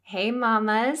Hey,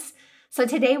 mamas. So,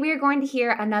 today we are going to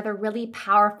hear another really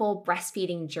powerful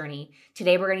breastfeeding journey.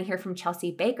 Today, we're going to hear from Chelsea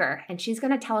Baker, and she's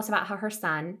going to tell us about how her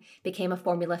son became a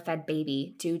formula fed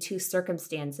baby due to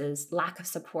circumstances, lack of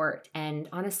support, and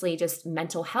honestly, just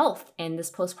mental health in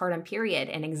this postpartum period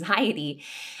and anxiety.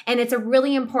 And it's a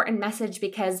really important message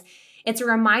because it's a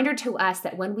reminder to us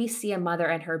that when we see a mother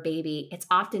and her baby, it's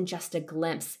often just a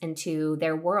glimpse into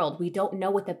their world. We don't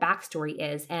know what the backstory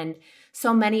is. And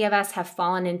so many of us have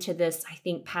fallen into this, I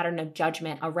think, pattern of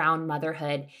judgment around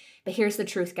motherhood. But here's the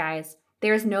truth, guys.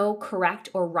 There's no correct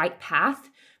or right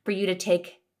path for you to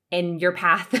take in your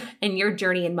path in your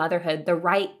journey in motherhood. The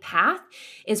right path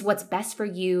is what's best for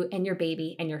you and your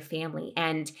baby and your family.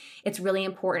 And it's really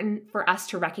important for us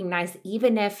to recognize that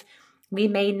even if we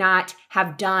may not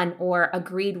have done or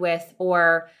agreed with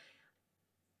or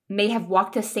may have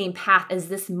walked the same path as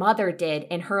this mother did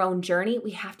in her own journey,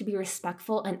 we have to be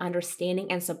respectful and understanding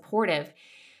and supportive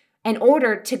in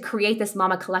order to create this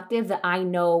mama collective that I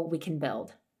know we can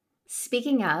build.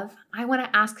 Speaking of, I want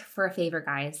to ask for a favor,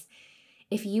 guys.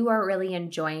 If you are really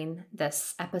enjoying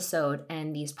this episode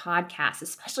and these podcasts,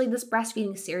 especially this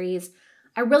breastfeeding series,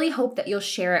 I really hope that you'll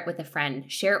share it with a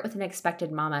friend, share it with an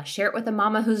expected mama, share it with a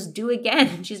mama who's due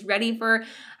again. She's ready for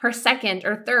her second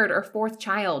or third or fourth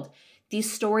child. These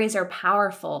stories are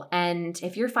powerful. And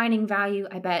if you're finding value,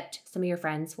 I bet some of your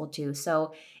friends will too.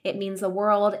 So it means the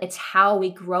world. It's how we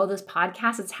grow this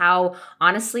podcast. It's how,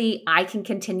 honestly, I can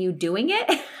continue doing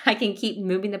it. I can keep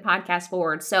moving the podcast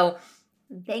forward. So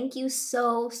thank you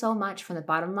so much from the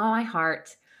bottom of my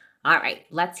heart. All right,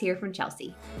 let's hear from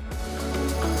Chelsea.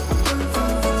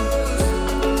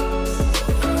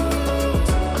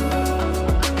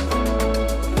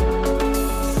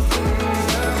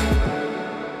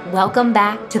 Welcome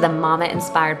back to the Mama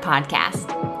Inspired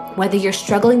Podcast. Whether you're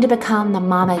struggling to become the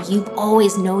mama you've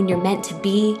always known you're meant to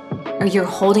be, or you're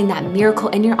holding that miracle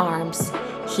in your arms,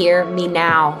 hear me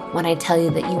now when I tell you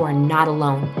that you are not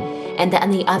alone, and that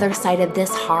on the other side of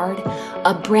this hard,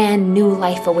 a brand new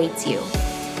life awaits you.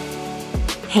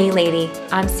 Hey lady,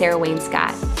 I'm Sarah Wayne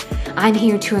Scott. I'm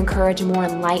here to encourage a more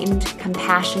enlightened,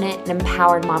 compassionate, and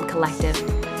empowered mom collective.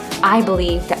 I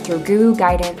believe that through guru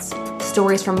guidance,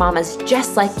 stories from mamas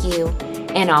just like you,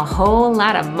 and a whole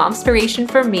lot of momspiration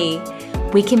from me,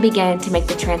 we can begin to make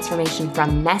the transformation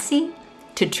from messy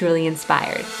to truly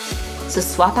inspired. So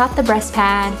swap out the breast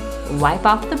pad, wipe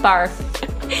off the barf.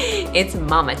 It's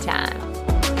mama time.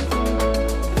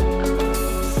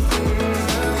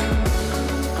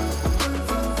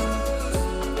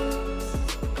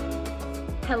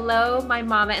 Hello, my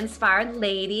mama inspired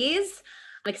ladies.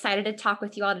 I'm excited to talk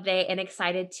with you all today and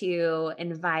excited to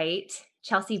invite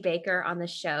Chelsea Baker on the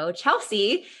show.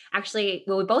 Chelsea, actually,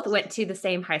 we both went to the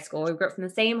same high school. We grew up from the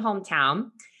same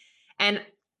hometown. And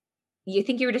you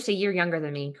think you were just a year younger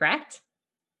than me, correct?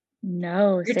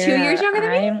 No, You're Sarah, 2 years younger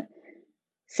than me?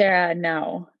 Sarah,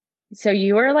 no. So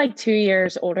you were like 2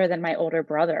 years older than my older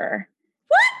brother.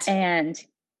 What? And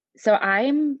so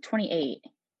I'm 28.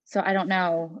 So I don't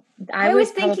know. I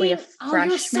was probably a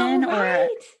freshman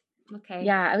Okay.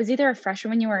 Yeah, I was either a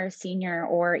freshman when you were a senior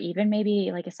or even maybe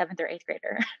like a 7th or 8th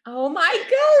grader. Oh my gosh,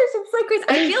 it's so crazy.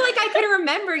 I feel like I can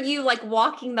remember you like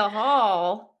walking the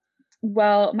hall.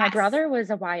 Well, my brother was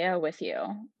a YO with you.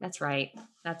 That's right.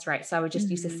 So I would just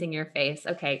used to sing your face.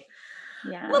 Okay.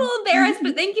 Yeah. A little embarrassed,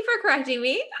 but thank you for correcting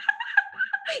me.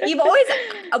 You've always,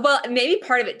 well, maybe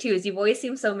part of it too is you've always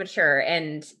seemed so mature,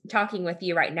 and talking with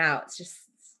you right now, it's just,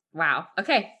 wow.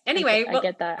 Okay. Anyway. I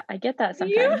get that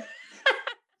sometimes.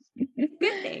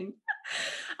 Good thing.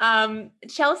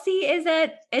 Chelsea is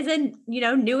a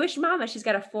newish mama. She's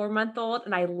got a 4-month-old,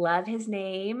 and I love his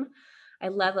name. I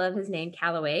love his name,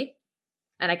 Callaway.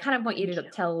 And I kind of want you to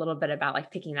tell a little bit about like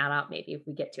picking that up maybe if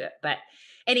we get to it. But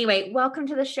anyway, welcome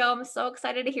to the show. I'm so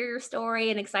excited to hear your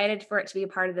story and excited for it to be a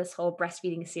part of this whole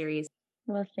breastfeeding series.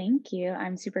 Well, thank you.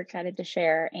 I'm super excited to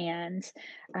share. And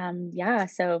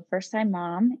so first time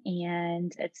mom,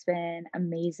 and it's been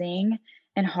amazing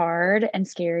and hard and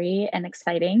scary and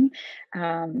exciting.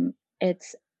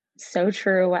 It's so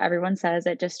true what everyone says.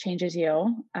 It just changes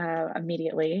you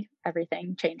immediately.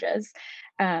 Everything changes.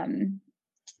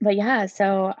 But yeah,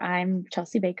 so I'm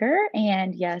Chelsea Baker.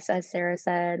 And yes, as Sarah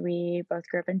said, we both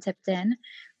grew up in Tipton,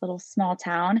 little small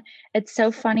town. It's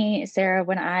so funny, Sarah,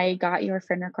 when I got your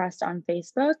friend request on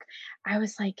Facebook, I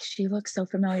was like, she looks so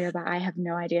familiar, but I have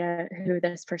no idea who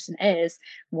this person is.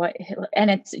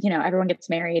 And it's, everyone gets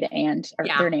married and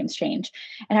their names change.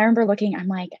 And I remember looking, I'm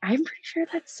like, I'm pretty sure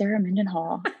that's Sarah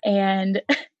Mendenhall. And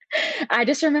I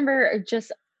just remember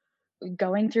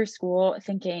going through school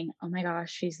thinking, "Oh my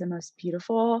gosh, she's the most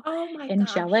beautiful, Oh my gosh.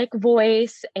 angelic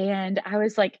voice." And I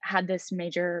was like, had this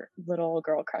major little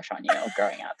girl crush on you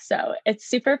growing up. So it's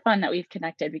super fun that we've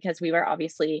connected because we were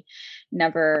obviously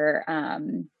never,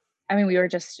 I mean, we were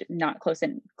just not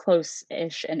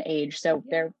close-ish in age. So Yeah,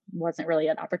 there wasn't really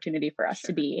an opportunity for us to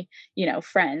sure. be,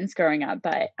 friends growing up.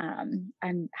 But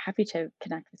I'm happy to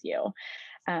connect with you.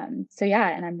 So yeah,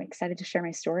 and I'm excited to share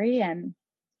my story. And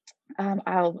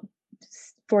I'll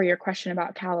for your question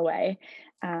about Callaway,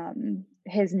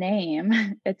 his name,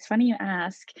 it's funny you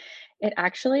ask. It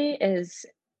actually is,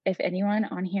 if anyone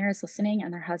on here is listening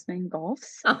and their husband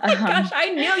golfs, Oh my gosh, I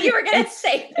knew you were gonna it's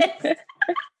say this.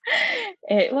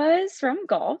 it was from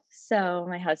golf. So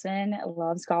my husband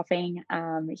loves golfing.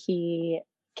 He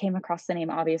came across the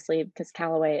name obviously because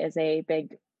Callaway is a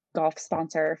big golf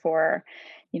sponsor for,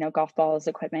 golf balls,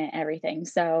 equipment, everything.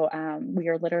 So we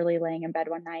were literally laying in bed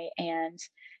one night and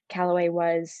Callaway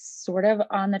was sort of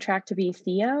on the track to be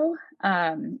Theo.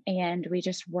 And we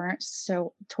just weren't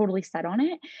so totally set on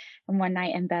it. And one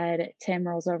night in bed, Tim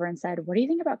rolls over and said, "What do you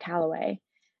think about Callaway?"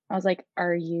 I was like,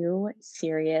 "Are you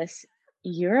serious?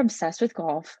 You're obsessed with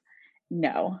golf.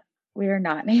 No, we are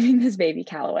not naming this baby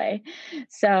Callaway."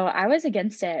 So I was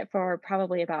against it for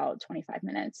probably about 25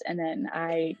 minutes. And then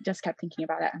I just kept thinking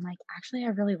about it. I'm like, actually, I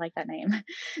really like that name.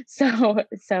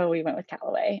 So we went with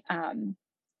Callaway.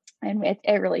 And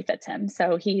it really fits him.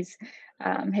 So his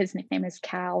nickname is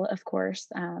Cal, of course.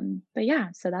 But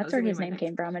yeah, so That that's was where gonna be his my name next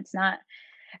came from. question. It's not,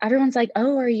 everyone's like,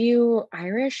 "Oh, are you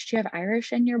Irish? Do you have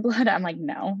Irish in your blood?" I'm like,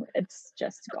 "No, it's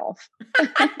just golf."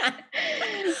 I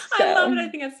love So it. I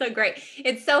think that's so great.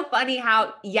 It's so funny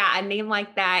how, yeah, a name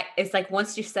like that is like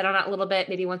once you sit on it a little bit,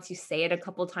 maybe once you say it a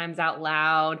couple times out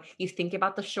loud, you think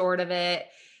about the short of it.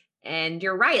 And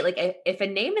you're right. Like if a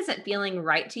name isn't feeling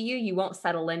right to you, you won't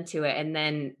settle into it. And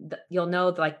then you'll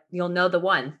know the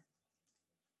one.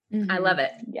 I love mhm,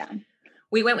 it. yeah,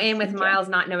 We went yes, in with thank you. Miles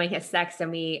not knowing his sex,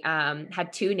 and we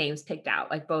had two names picked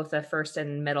out, like both a first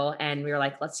and middle. And we were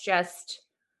like, we'll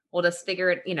just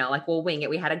figure it, like we'll wing it.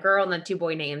 We had a girl and then two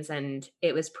boy names, and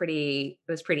it was pretty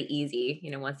easy.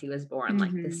 Once he was born,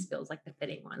 like this Mhm. feels like the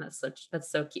fitting one.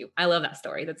 That's so cute. I love that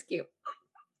story. That's cute.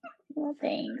 Well,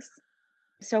 thanks.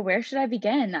 So where should I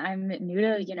begin? I'm new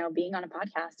to, being on a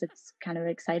podcast. It's kind of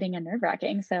exciting and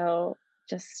nerve-wracking. So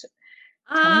just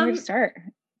tell me where to Um, start.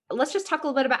 let's just talk a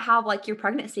little bit about how like your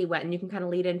pregnancy went, and you can kind of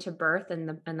lead into birth and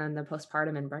then the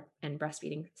postpartum and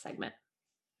breastfeeding segment.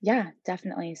 Yeah,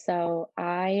 definitely. So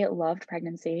I loved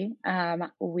pregnancy.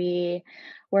 We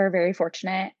were very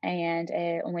fortunate, and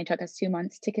it only took us 2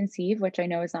 months to conceive, which I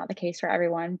know is not the case for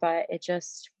everyone, but it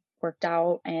just worked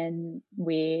out, and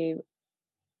we're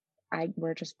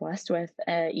just blessed with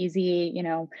a easy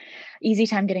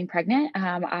time getting pregnant.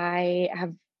 I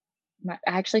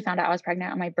actually found out I was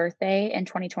pregnant on my birthday in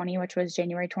 2020, which was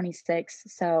January 26th.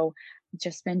 So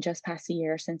just past a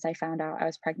year since I found out I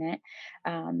was pregnant.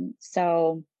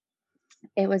 So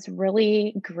it was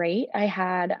really great. I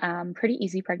had pretty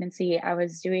easy pregnancy. I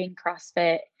was doing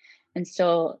CrossFit, and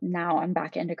still now I'm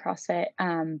back into CrossFit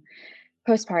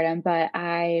postpartum, but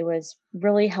I was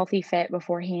really healthy fit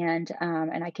beforehand.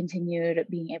 And I continued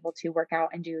being able to work out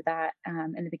and do that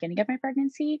in the beginning of my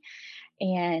pregnancy.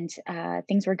 And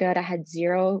things were good. I had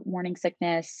zero morning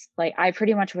sickness. Like I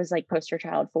pretty much was like poster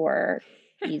child for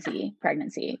easy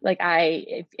pregnancy. Like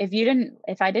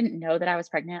if I didn't know that I was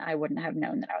pregnant, I wouldn't have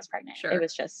known that I was pregnant. Sure.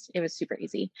 It was super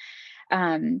easy.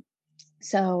 Um,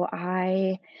 so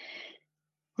I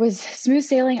was smooth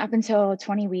sailing up until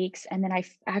 20 weeks. And then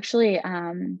actually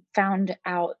found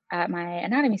out at my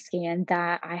anatomy scan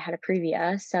that I had a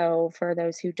previa. So, for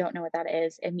those who don't know what that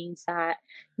is, it means that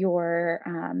your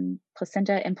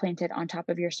placenta implanted on top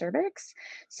of your cervix.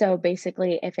 So,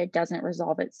 basically, if it doesn't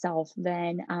resolve itself,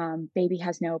 then baby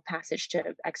has no passage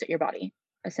to exit your body.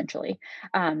 Essentially.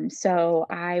 So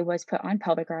I was put on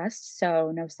pelvic rest.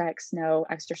 So no sex, no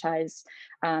exercise,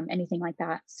 anything like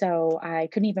that. So I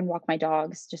couldn't even walk my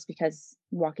dogs just because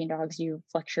walking dogs, you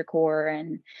flex your core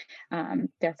and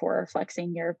therefore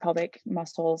flexing your pelvic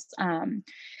muscles.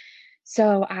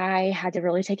 So I had to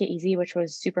really take it easy, which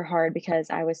was super hard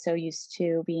because I was so used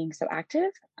to being so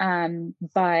active.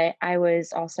 But I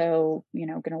was also,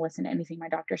 going to listen to anything my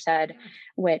doctor said, Yeah.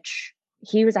 which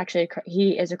he is a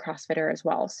CrossFitter as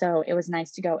well. So it was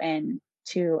nice to go in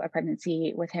to a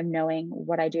pregnancy with him knowing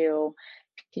what I do.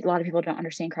 A lot of people don't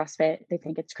understand CrossFit. They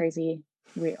think it's crazy.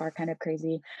 We are kind of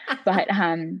crazy, but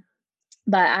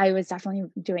I was definitely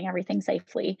doing everything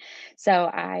safely. So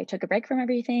I took a break from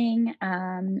everything.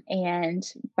 And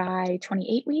by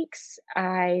 28 weeks,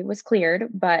 I was cleared,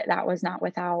 but that was not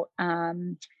without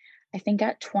I think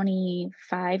at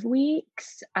 25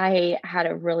 weeks, I had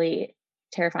a really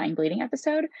terrifying bleeding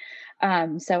episode.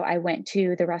 So I went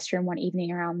to the restroom one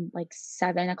evening around like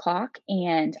 7 o'clock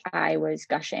and I was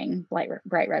gushing bright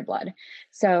red blood.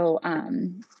 So,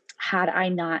 had I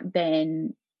not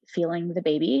been feeling the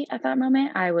baby at that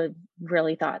moment, I would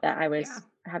really thought that I Yeah. was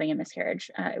having a miscarriage.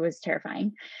 It was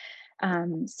terrifying.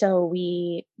 So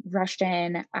we rushed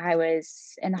in. I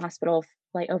was in the hospital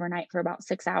like overnight for about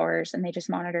 6 hours and they just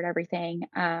monitored everything.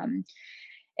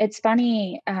 It's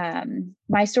funny.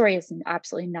 My story is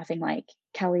absolutely nothing like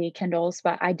Kelly Kendall's,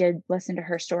 but I did listen to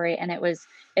her story and it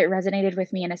resonated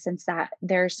with me in a sense that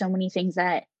there are so many things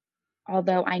that,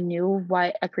 although I knew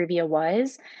what a previa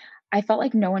was, I felt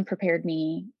like no one prepared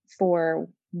me for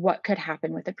what could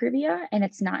happen with a previa. And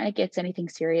it's not like it's anything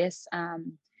serious.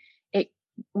 It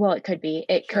well, it could be.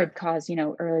 It Sure. could cause,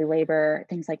 early labor,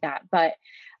 things like that. But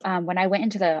when I went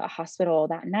into the hospital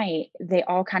that night, they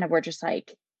all kind of were just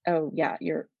like, "Oh yeah,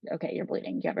 you're okay. You're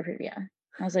bleeding. You have a previa."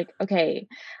 I was like, "Okay,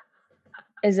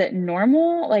 is it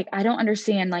normal? Like, I don't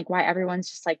understand like why everyone's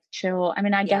just like chill." I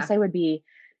mean, I Yeah. guess I would be.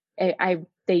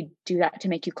 They do that to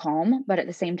make you calm, but at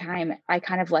the same time, I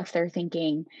kind of left there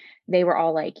thinking they were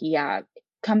all like, "Yeah,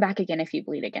 come back again if you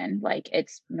bleed again. Like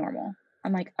it's normal."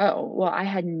 I'm like, "Oh, well, I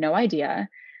had no idea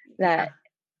Yeah. that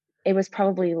it was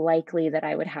probably likely that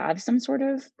I would have some sort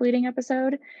of bleeding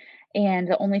episode." And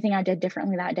the only thing I did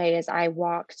differently that day is I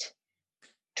walked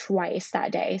twice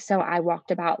that day. So I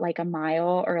walked about like a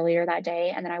mile earlier that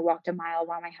day, and then I walked a mile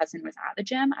while my husband was at the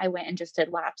gym. I went and just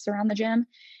did laps around the gym,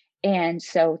 and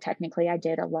so technically I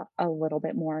did a little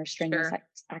bit more strenuous Sure.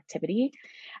 activity.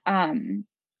 Um,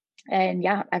 and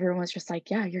yeah, everyone was just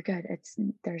like, "Yeah, you're good. It's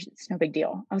no big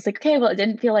deal." I was like, "Okay, well, it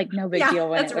didn't feel like no big Yeah, deal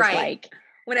when that's it was right. like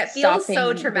When it feels so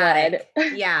stopping blood." traumatic.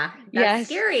 Yeah, that's Yes.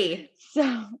 scary.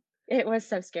 So it was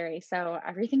so scary. So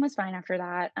everything was fine after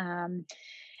that.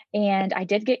 And I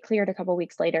did get cleared a couple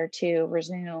weeks later to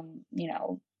resume,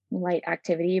 light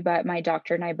activity, but my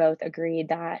doctor and I both agreed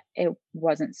that it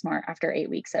wasn't smart after 8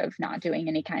 weeks of not doing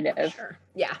any kind of Sure.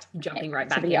 Yeah, jumping right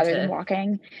back activity other than into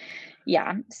walking.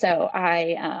 Yeah. So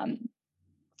I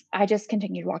just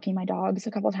continued walking my dogs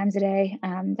a couple times a day.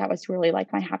 That was really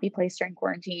like my happy place during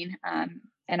quarantine.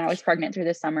 And I was pregnant through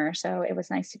the summer, so it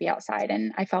was nice to be outside.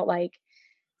 And I felt like,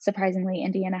 surprisingly,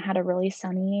 Indiana had a really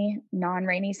sunny,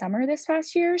 non-rainy summer this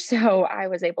past year, so I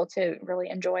was able to really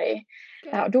enjoy the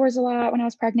good. outdoors a lot when I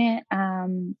was pregnant.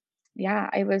 Yeah,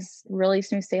 I was really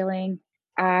smooth sailing.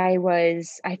 I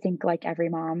think like every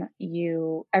mom,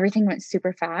 everything went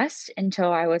super fast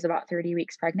until I was about 30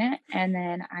 weeks pregnant. And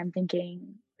then I'm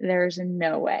thinking, there's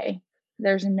no way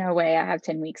I have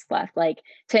 10 weeks left. Like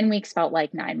 10 weeks felt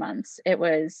like 9 months. It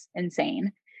was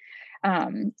insane.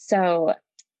 So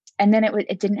and then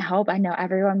it didn't help. I know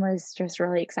everyone was just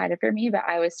really excited for me, but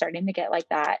I was starting to get like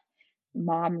that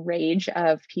mom rage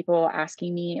of people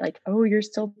asking me like, "Oh, you're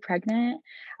still pregnant?"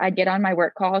 I'd get on my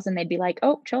work calls and they'd be like,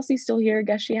 "Oh, Chelsea's still here.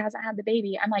 Guess she hasn't had the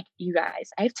baby." I'm like, "You guys,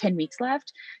 I have 10 weeks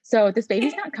left. So this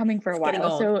baby's not coming for a It's getting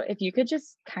while. old. So if you could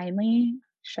just kindly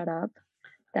shut up,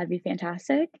 that'd be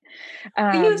fantastic."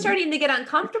 Were you Um, starting to get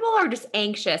uncomfortable or just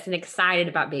anxious and excited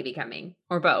about baby coming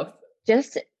or both?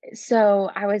 just so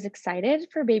I was excited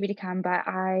for baby to come, but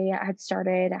I had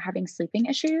started having sleeping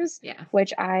issues, Yeah.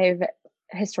 which I've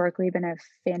historically been a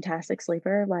fantastic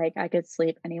sleeper. Like I could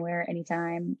sleep anywhere,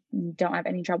 anytime, don't have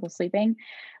any trouble sleeping.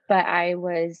 But I'm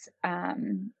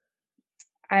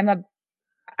a,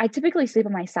 I typically sleep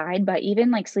on my side, but even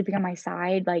like sleeping on my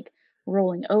side, like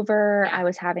rolling over, Yeah. I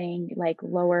was having like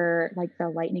lower, like the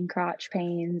lightning crotch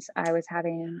pains. I was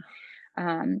having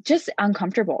just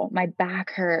uncomfortable. My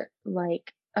back hurt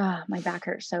like, my back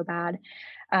hurt so bad.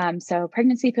 So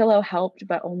pregnancy pillow helped,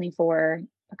 but only for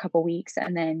a couple weeks.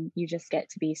 And then you just get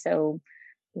to be so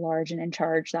large and in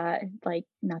charge that like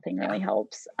nothing Yeah. really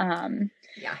helps.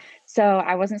 Yeah. So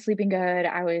I wasn't sleeping good.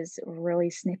 I was really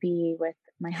snippy with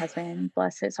my husband,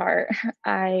 bless his heart.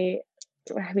 I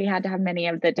We had to have many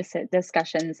of the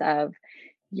discussions of,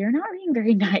 "You're not being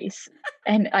very nice."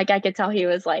 And like I could tell he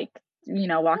was like,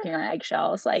 walking on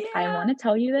eggshells. Like, "I want Yeah. to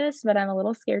tell you this, but I'm a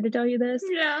little scared to tell you this."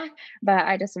 Yeah. But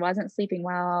I just wasn't sleeping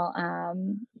well.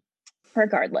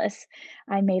 Regardless,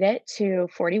 I made it to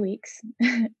 40 weeks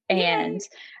and Yay.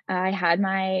 I had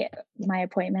my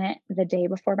appointment the day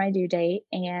before my due date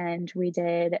and we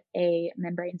did a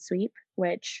membrane sweep,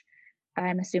 which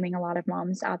I'm assuming a lot of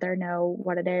moms out there know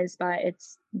what it is, but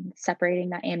it's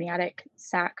separating that amniotic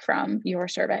sac from your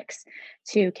cervix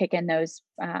to kick in those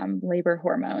labor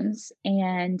hormones.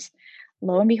 And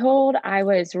lo and behold, I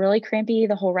was really crampy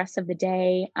the whole rest of the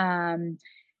day.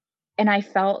 And I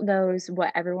felt those,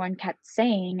 what everyone kept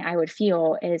saying I would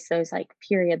feel is those like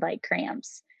period like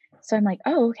cramps. So I'm like,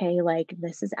 oh, okay, like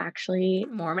this is actually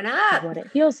Warming up. what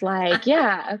it feels like.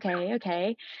 Yeah. Okay.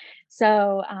 Okay.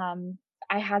 So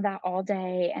I had that all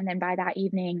day. And then by that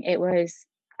evening, it was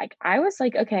like, I was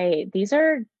like, okay, these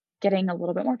are getting a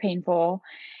little bit more painful.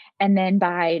 And then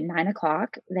by 9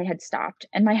 o'clock, they had stopped.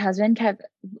 And my husband kept,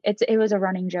 it was a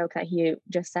running joke that he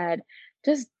just said,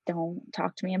 just don't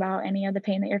talk to me about any of the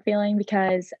pain that you're feeling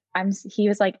because he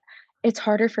was like, it's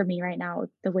harder for me right now.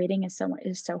 The waiting is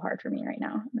so hard for me right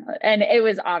now. And it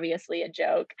was obviously a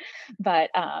joke,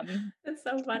 but It's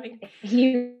so funny.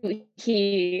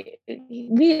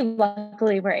 we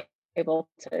luckily were able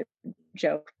to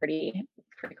joke pretty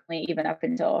frequently, even up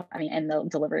until, I mean, in the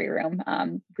delivery room.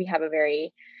 We have a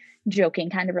very joking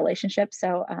kind of relationship.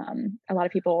 So a lot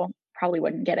of people probably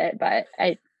wouldn't get it, but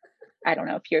I don't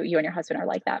know if you and your husband are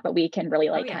like that, but we can really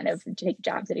Oh, like kind of yes. take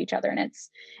jabs at each other, and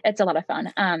it's a lot of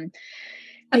fun.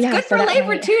 But It's yeah, good so for that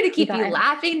labor night too, to we keep you got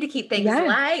laughing, to keep things yeah,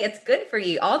 light. It's good for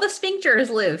you. All the sphincter is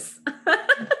loose.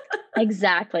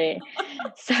 exactly.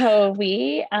 So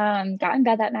we got in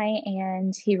bed that night,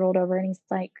 and he rolled over and he's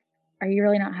like, "Are you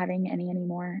really not having any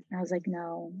anymore?" And I was like,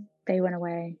 "No, they went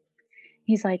away."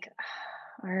 He's like,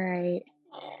 "All right."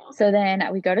 Aw. So then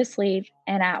we go to sleep,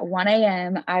 and at 1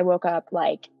 a.m., I woke up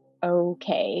like,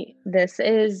 okay, this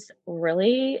is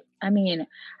really, I mean,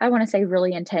 I want to say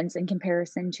really intense in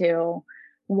comparison to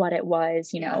what it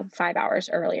was, Yeah. 5 hours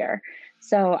earlier.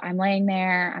 So I'm laying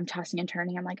there, I'm tossing and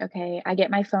turning. I'm like, okay, I get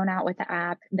my phone out with the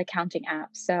app, the counting app.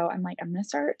 So I'm like, I'm going to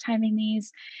start timing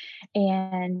these.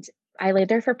 And I laid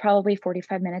there for probably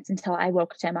 45 minutes until I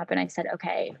woke Tim up and I said,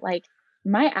 okay, like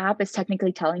my app is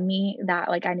technically telling me that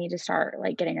like I need to start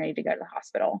like getting ready to go to the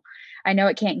hospital. I know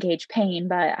it can't gauge pain,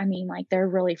 but I mean like they're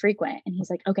really frequent. And he's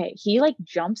like, okay, he like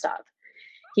jumps up,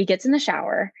 he gets in the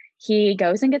shower, he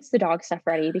goes and gets the dog stuff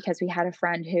ready because we had a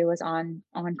friend who was on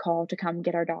call to come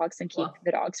get our dogs and keep Well,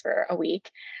 the dogs for a week.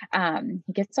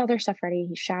 He gets all their stuff ready,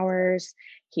 he showers,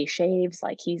 he shaves,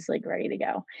 like he's like ready to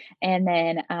go. And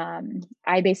then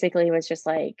I basically was just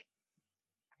like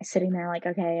sitting there like,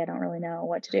 okay, I don't really know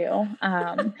what to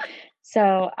do.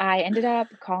 So I ended up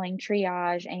calling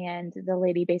triage, and the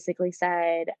lady basically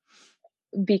said,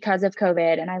 because of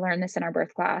COVID, and I learned this in our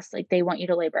birth class, like they want you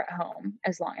to labor at home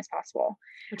as long as possible.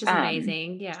 which is Um,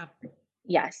 amazing. Yeah.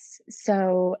 yes.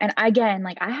 So, and again,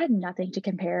 like I had nothing to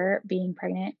compare being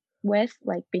pregnant with,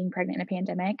 like being pregnant in a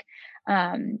pandemic.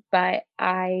 But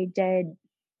I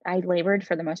labored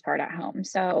for the most part at home.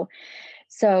 So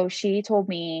she told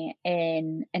me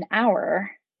in an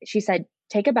hour, she said,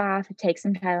 take a bath, take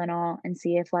some Tylenol, and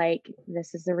see if like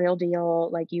this is the real deal.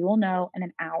 Like you will know in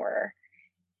an hour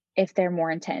if they're more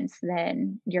intense,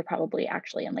 then you're probably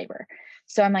actually in labor.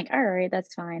 So I'm like, all right,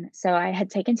 that's fine. So I had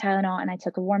taken Tylenol and I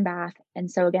took a warm bath.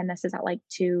 And so again, this is at like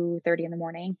 2:30 in the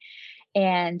morning.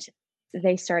 And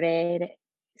they started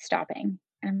stopping.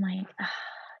 I'm like, oh,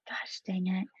 gosh, dang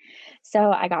it.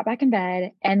 So I got back in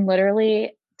bed, and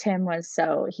literally Tim was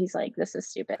he's like, this is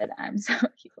stupid.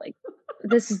 He's like,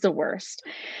 this is the worst.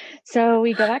 So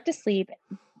we go back to sleep.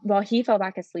 Well, he fell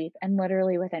back asleep, and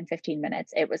literally within 15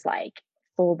 minutes, it was like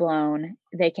full blown.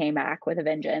 They came back with a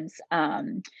vengeance. Yeah,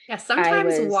 I sometimes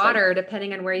was like, water,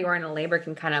 depending on where you are in a labor,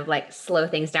 can kind of like slow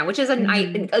things down, which is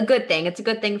mhm, a good thing. It's a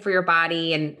good thing for your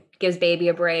body and gives baby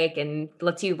a break and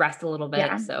lets you rest a little bit.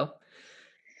 yeah, So,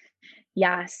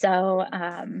 yeah. So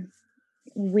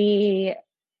we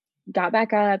got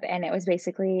back up, and it was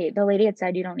basically the lady had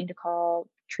said, you don't need to call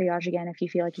triage again. If you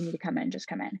feel like you need to come in, just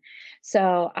come in.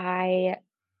 So I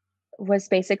was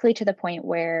basically to the point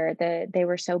where they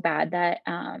were so bad that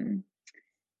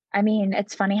I mean,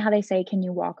 it's funny how they say, can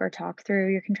you walk or talk through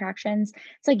your contractions?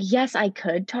 It's like, yes, I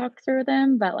could talk through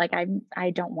them, but like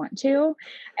I don't want to.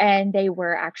 And they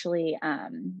were actually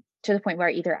to the point where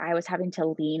either I was having to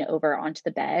lean over onto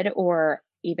the bed or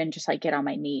even just like get on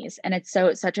my knees. And it's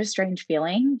such a strange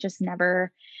feeling, just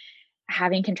never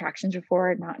having contractions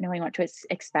before, not knowing what to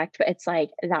expect. But it's like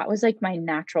that was like my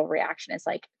natural reaction is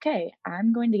like, okay,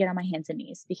 I'm going to get on my hands and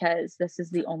knees because this is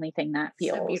the only thing that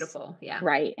so feels beautiful. Yeah.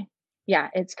 right. Yeah,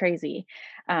 it's crazy.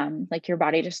 Like your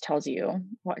body just tells you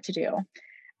what to do.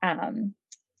 Um,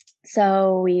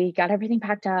 so we got everything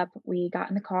packed up. We got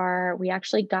in the car. We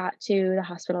actually got to the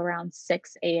hospital around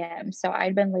 6 a.m. So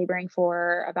I'd been laboring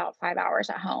for about 5 hours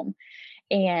at home.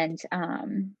 And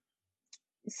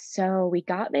so we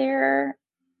got there.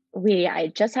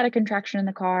 I just had a contraction in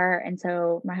the car. And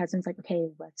so my husband's like, okay,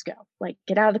 let's go. Like,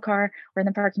 get out of the car. We're in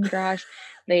the parking garage.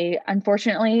 They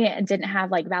unfortunately didn't have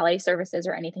like valet services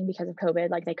or anything because of COVID.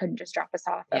 Like, they couldn't just drop us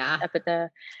off Yeah. up at the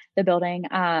building.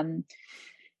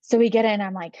 So we get in,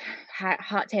 I'm like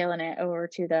hot tailing it over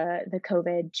to the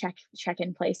COVID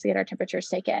check-in place to get our temperatures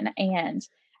taken. And,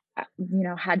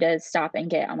 had to stop and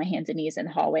get on my hands and knees in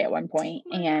the hallway at one point.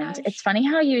 Oh my And it's gosh. funny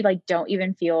how you like don't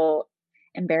even feel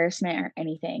embarrassment or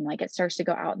anything. Like it starts to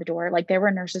go out the door. Like there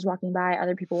were nurses walking by,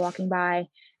 other people walking by,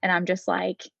 and I'm just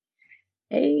like,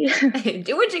 hey,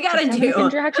 Do what you just gotta having a do.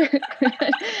 contraction,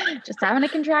 just having a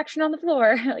contraction on the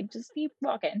floor. Like just keep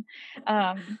walking.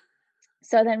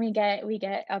 So then we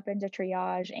get up into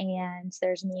triage, and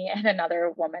there's me and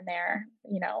another woman there,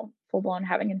 full blown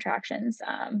having contractions,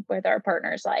 with our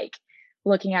partners, like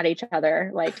looking at each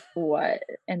other like, what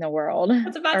in the world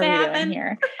What's about to are we doing happen?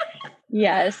 here?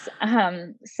 Yes.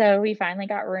 So we finally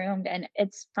got roomed, and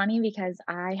it's funny because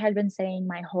I had been saying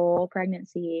my whole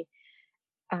pregnancy,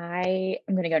 I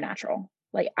am going to go natural.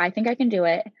 Like, I think I can do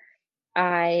it.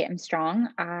 I am strong.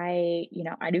 I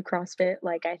do CrossFit.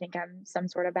 Like, I think I'm some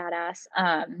sort of badass.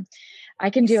 I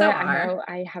can You do it. so I are. know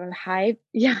I have a high,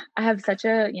 yeah, I have such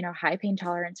a, high pain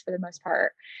tolerance for the most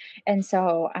part. And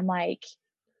so I'm like,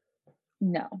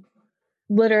 no,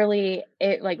 literally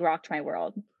it like rocked my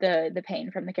world, the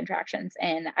pain from the contractions.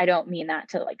 And I don't mean that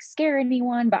to like scare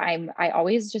anyone, but I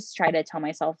always just try to tell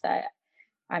myself that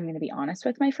I'm going to be honest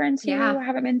with my friends who Yeah.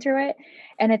 haven't been through it.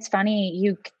 And it's funny,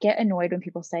 you get annoyed when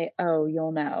people say, "Oh,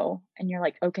 you'll know." And you're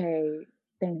like, "Okay,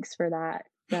 thanks for that.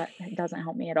 That doesn't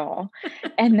help me at all."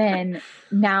 And then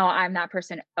now I'm that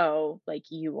person, "Oh, like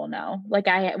you will know." Like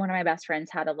one of my best friends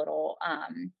had a little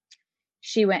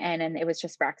she went in and it was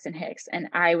just Braxton Hicks. And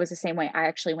I was the same way. I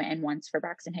actually went in once for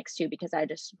Braxton Hicks too, because I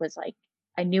just was like,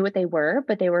 I knew what they were,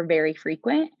 but they were very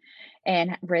frequent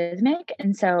and rhythmic.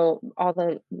 And so all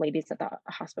the ladies at the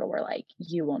hospital were like,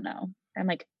 you will know. I'm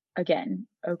like, again,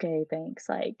 okay, thanks.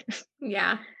 Like,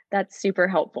 Yeah. that's super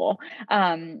helpful.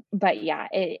 But yeah,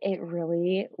 it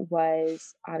really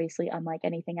was obviously unlike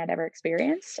anything I'd ever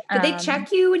experienced. Did they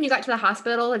check you when you got to the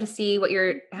hospital to see what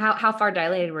how far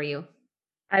dilated were you?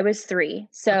 I was 3.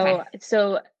 Okay.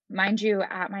 So mind you,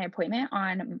 at my appointment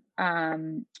on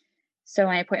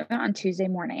Tuesday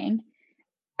morning,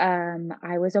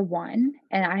 I was a 1,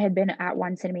 and I had been at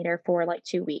 1 centimeter for like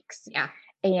 2 weeks. Yeah.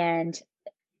 And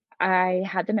I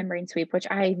had the membrane sweep, which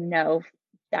I know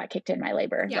that kicked in my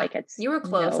labor. Yeah. Like it's You were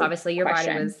close. no Obviously,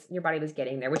 question. your body was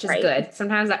getting there, which is Right. good.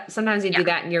 Sometimes you Yeah. do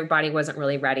that and your body wasn't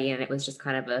really ready and it was just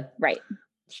kind of a Right.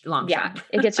 long Yeah. shot.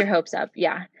 It gets your hopes up.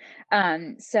 Yeah.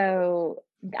 So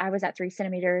I was at 3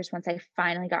 centimeters once I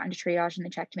finally got into triage and they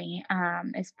checked me.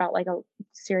 It felt like a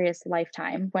serious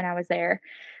lifetime when I was there.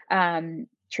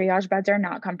 Triage beds are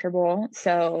not comfortable.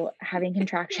 So having Yeah.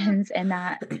 contractions in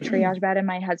that triage bed, and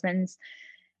my husband's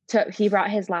he brought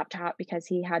his laptop because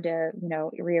he had to,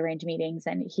 rearrange meetings,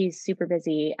 and he's super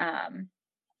busy.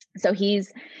 So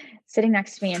he's sitting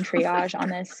next to me in triage on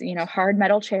this, hard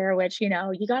metal chair, which, you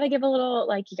got to give a little,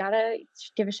 like, you got to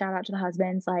give a shout out to the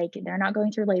husbands. Like, they're not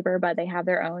going through labor, but they have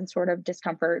their own sort of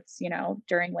discomforts,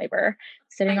 during labor,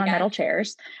 sitting I on metal guess.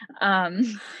 chairs. Um,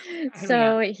 Sign me up.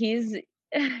 so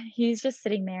he's just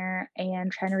sitting there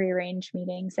and trying to rearrange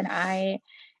meetings. And I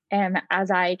am,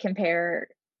 as I compare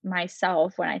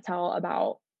myself when I tell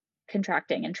about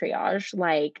contracting and triage,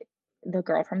 like the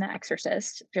girl from The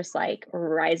Exorcist, just like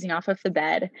rising off of the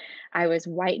bed. I was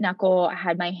white knuckle. I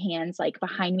had my hands like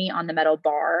behind me on the metal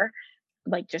bar,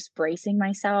 like just bracing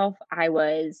myself. I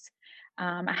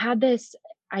had this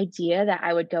idea that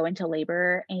I would go into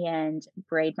labor and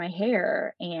braid my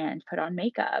hair and put on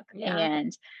makeup. Yeah.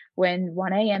 And when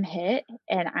 1 a.m. hit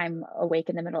and I'm awake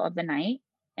in the middle of the night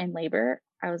in labor,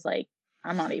 I was like,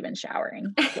 I'm not even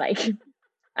showering. Like,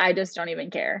 I just don't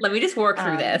even care. Let me just work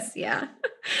through Um, this. Yeah.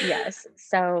 yes.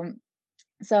 So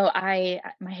my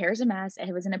hair's a mess.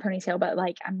 It was in a ponytail, but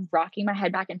like I'm rocking my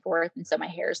head back and forth. And so my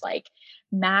hair's like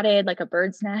matted like a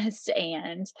bird's nest.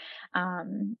 And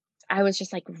um, I was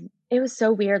just like, it was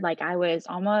so weird. Like I was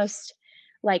almost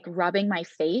like rubbing my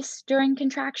face during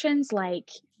contractions. Like,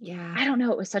 Yeah. I don't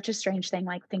know. It was such a strange thing,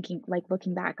 like thinking, like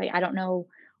looking back, like I don't know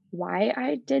why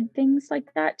I did things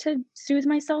like that to soothe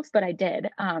myself, but I did.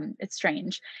 It's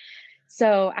strange.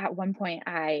 So at one point,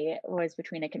 I was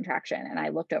between a contraction and I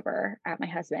looked over at my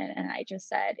husband and I just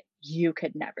said, "You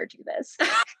could never do this."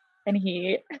 And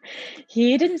he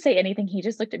didn't say anything. He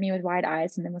just looked at me with wide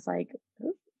eyes and then was like,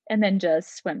 "Oop," and then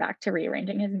just went back to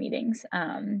rearranging his meetings.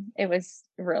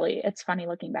 It's funny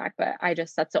looking back, but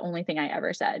that's the only thing I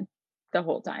ever said the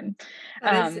whole time.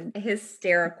 That is Um,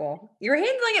 hysterical. You're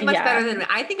handling it much better yeah, than me.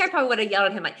 I think I probably would have yelled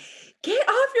at him like, "Get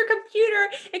off your computer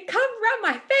and come rub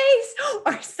my face,"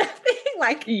 or something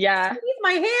like, yeah, "Squeeze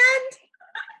my hand."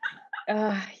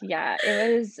 yeah.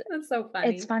 That's so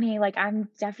It's funny. funny. Like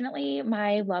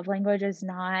my love language is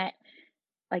not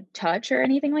like touch or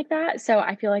anything like that. So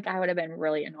I feel like I would have been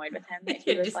really annoyed with him if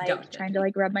he was Just like don't touch trying to me.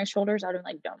 like rub my shoulders. I would have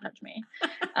been like, don't touch me.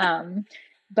 Um,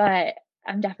 but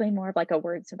I'm definitely more of like a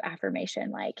words of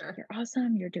affirmation, like, Sure. you're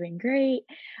awesome, you're doing great.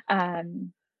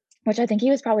 Um, which I think he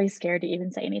was probably scared to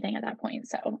even say anything at that point.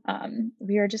 So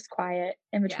we were just quiet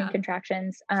in between Yeah.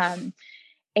 contractions.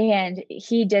 And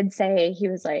he did say, he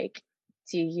was like,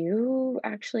 "Do you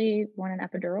actually want an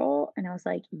epidural?" And I was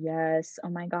like, "Yes. Oh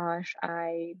my gosh,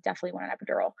 I definitely want an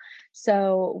epidural."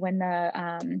 So when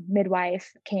the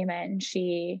midwife came in,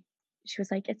 she was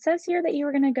like, "It says here that you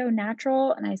were going to go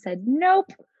natural," and I said,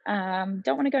 "Nope, don't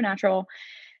want to go natural."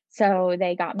 So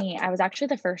they got me. I was actually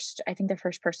the first, I think, the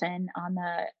first person on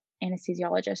the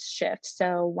anesthesiologist shift.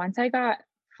 So once I got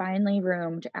finally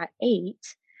roomed at 8,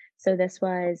 so this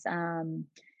was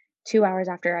 2 hours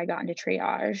after I got into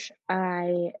triage,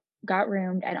 I got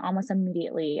roomed and almost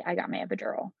immediately I got my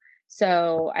epidural.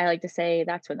 So I like to say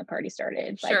that's when the party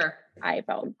started. Like, Sure. I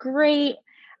felt great.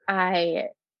 I,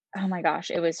 oh my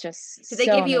gosh, it was just Did they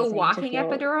so give you a amazing to walking feel.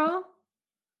 epidural?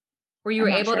 Were you I'm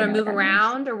not able sure I to know what move that means.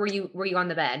 around or were you on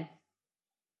the bed?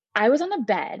 I was on the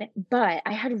bed, but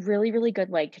I had really, really good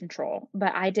leg control,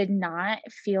 but I did not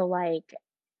feel like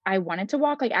I wanted to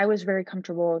walk. Like, I was very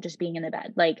comfortable just being in the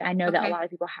bed. Like, I know that a Okay. lot of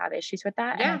people have issues with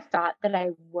that, and I Yeah. thought that I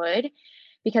would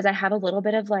because I have a little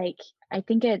bit of like, I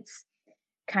think it's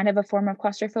kind of a form of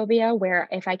claustrophobia where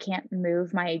if I can't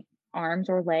move my arms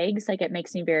or legs, like, it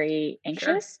makes me very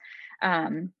Sure. anxious.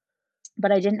 Um,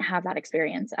 but I didn't have that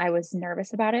experience. I was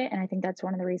nervous about it, and I think that's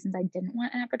one of the reasons I didn't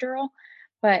want an epidural.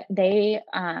 But they,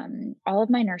 all of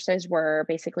my nurses were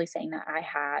basically saying that I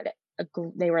had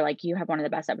they were like, "You have one of the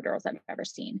best epidurals I've ever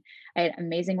seen." I had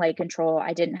amazing leg control.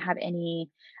 I didn't have any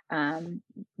um,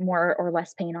 more or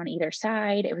less pain on either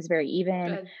side. It was very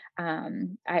even.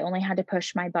 Good. I only had to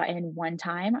push my button one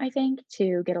time, I think,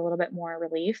 to get a little bit more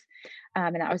relief,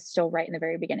 and that was still right in the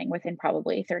very beginning, within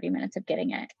probably 30 minutes of getting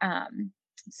it.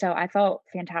 So I felt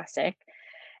fantastic.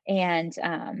 And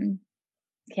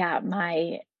yeah,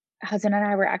 my husband and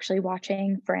I were actually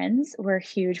watching Friends. We're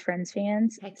huge Friends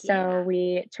fans. Heck yeah. So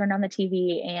we turned on the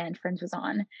TV and Friends was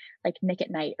on, like Nick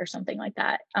at Night or something like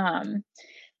that.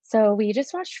 So we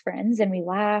just watched Friends and we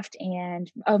laughed.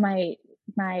 And oh, my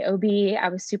OB, I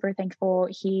was super thankful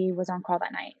he was on call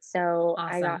that night. So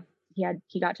Awesome.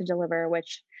 he got to deliver,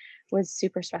 which was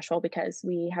super special because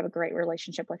we have a great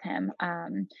relationship with him,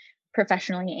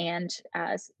 professionally and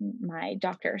as my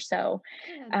doctor. So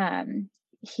Good. um,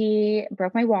 he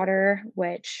broke my water,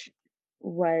 which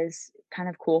was kind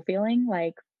of cool feeling.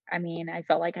 Like, I mean, I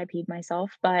felt like I peed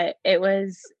myself, but it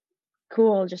was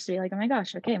cool just to be like, "Oh my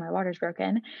gosh, okay, my water's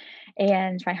broken."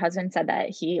 And my husband said that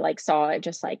he like saw it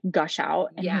just like gush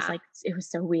out and he was Yeah. like, "It was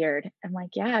so weird." I'm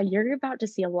like, "Yeah, you're about to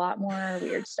see a lot more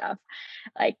weird stuff.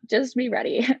 Like, just be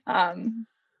ready."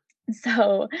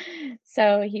 So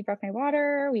so he broke my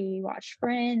water, we watched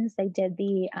Friends, they did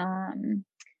the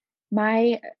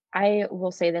my I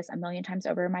will say this a million times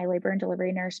over, my labor and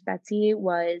delivery nurse, Betsy,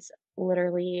 was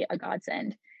literally a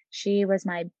godsend. She was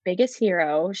my biggest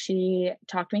hero. She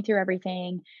talked me through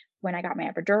everything. When I got my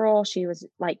epidural, she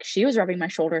was rubbing my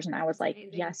shoulders and I was That's like,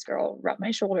 amazing. "Yes, girl, rub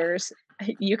my shoulders.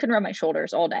 You can rub my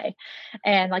shoulders all day."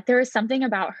 And like there was something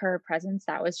about her presence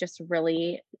that was just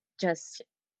really just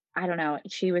I don't know,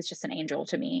 she was just an angel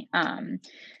to me.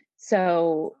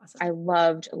 So I Awesome.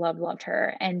 loved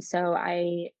her. And so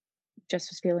I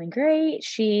just was feeling great.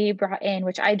 She brought in,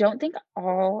 which I don't think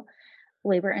all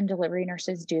labor and delivery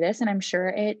nurses do this, and I'm sure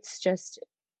it's just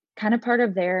kind of part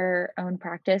of their own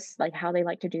practice, like how they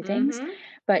like to do things. Mhm.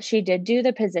 But she did do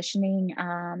the positioning,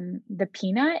 the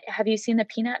peanut. Have you seen the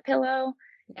peanut pillow?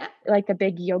 Yeah. Like the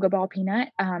big yoga ball peanut.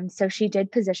 So she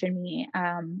did position me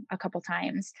a couple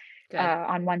times Good.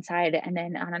 on one side and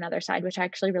then on another side, which I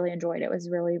actually really enjoyed. It was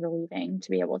really relieving to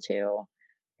be able to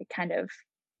kind of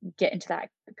get into that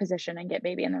position and get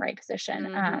baby in the right position.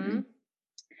 Mhm.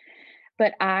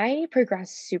 But I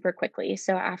progressed super quickly.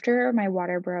 So after my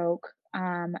water broke,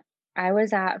 I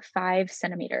was at 5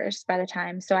 centimeters by the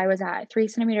time. So I was at 3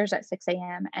 centimeters at 6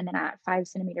 a.m. and then at 5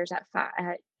 centimeters at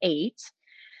 8.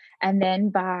 And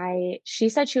then she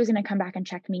said she was going to come back and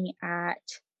check me at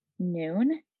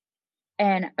noon.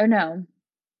 And oh no,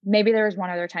 maybe there was one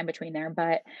other time between there,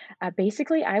 but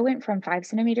basically I went from 5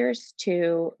 centimeters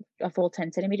to a full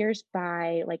 10 centimeters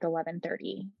by like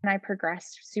 11:30, and I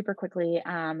progressed super quickly.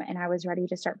 And I was ready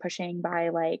to start pushing by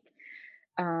like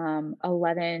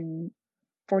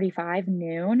 11:45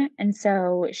 noon. And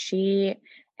so she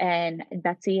and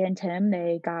Betsy and Tim,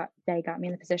 they got me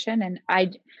in the position. And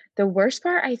the worst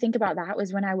part I think about that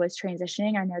was when I was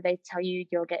transitioning. I know they tell you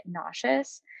you'll get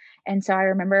nauseous. And so I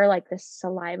remember like the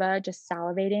saliva just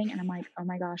salivating, and I'm like, oh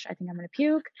my gosh, I think I'm gonna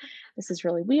puke. This is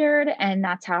really weird. And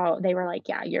that's how they were like,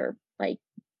 yeah, you're like,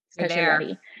 You're because you're there.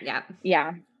 ready. Yeah.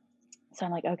 Yeah. So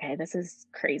I'm like, okay, this is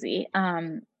crazy.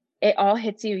 It all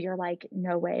hits you. You're like,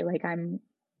 no way. Like I'm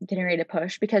getting ready to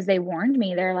push, because they warned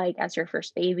me. They're like, as your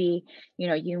first baby,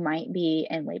 you might be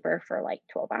in labor for like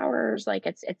 12 hours. Like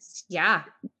it's Yeah.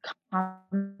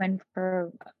 common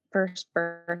for first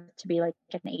birth to be like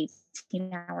an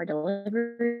 18-hour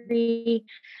delivery,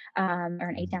 or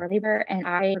an 18-hour labor. And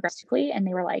I progressed quickly, and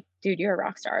they were like, dude, you're a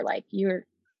rock star. Like you're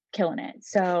killing it.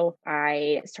 So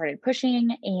I started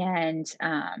pushing, and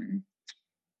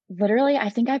literally, I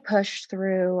think I pushed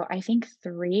through, I think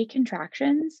 3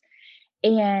 contractions,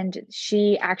 and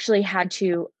she actually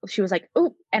she was like,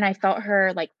 "Oh," and I felt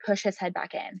her like push his head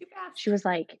back in. Too fast. She was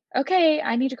like, "Okay,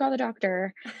 I need to call the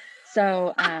doctor."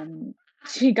 So,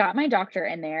 she got my doctor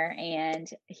in there, and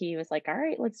he was like, "All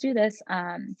right, let's do this."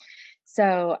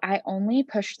 So I only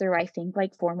pushed through, I think,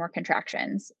 like 4 more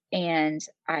contractions, and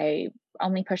I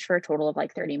only pushed for a total of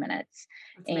like 30 minutes,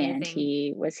 That's and amazing.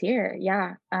 he was here.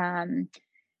 Yeah.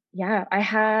 Yeah, I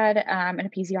had, an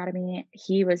episiotomy.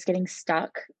 He was getting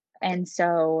stuck, and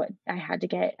so I had to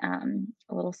get,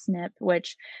 a little snip,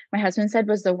 which my husband said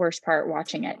was the worst part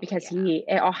watching it, Oh, because yeah.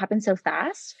 it all happened so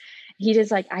fast. He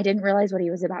just like, I didn't realize what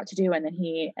he was about to do, and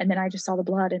then I just saw the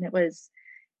blood, and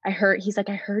he's like,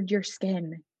 "I heard your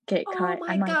skin get Oh cut." my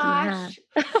I'm like, "Yeah." gosh.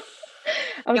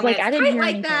 I Yeah, was when like, "I it's didn't tight hear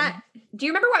like that. anything." Do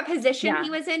you remember what position he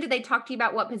Yeah. was in? Did they talk to you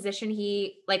about what position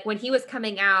like when he was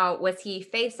coming out, was he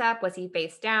face up? Was he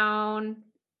face down?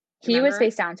 Do you He was remember?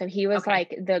 face down, so he was Okay.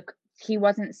 like he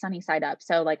wasn't sunny side up,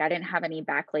 so, like, I didn't have any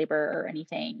back labor or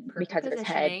anything Perfect because of his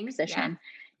head positioning. Yeah. position.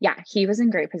 Yeah, he was in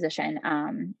great position,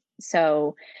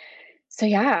 so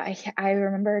yeah, I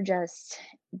remember just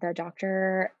the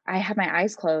doctor. I had my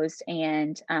eyes closed,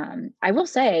 and, I will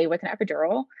say with an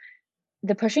epidural,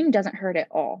 the pushing doesn't hurt at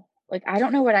all. Like, I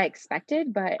don't know what I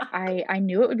expected, but I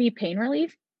knew it would be pain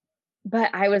relief, but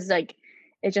I was like,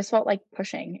 it just felt like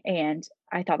pushing, and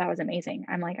I thought that was amazing.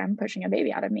 I'm like, I'm pushing a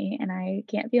baby out of me and I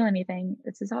can't feel anything.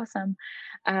 This is awesome.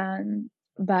 Um,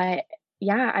 but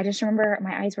yeah, I just remember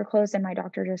my eyes were closed, and my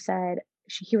doctor just said,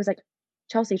 he was like,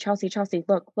 Chelsea, Chelsea, Chelsea,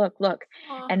 look, look, look.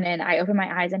 Oh, And then I opened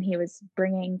my eyes, and he was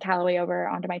bringing Callaway over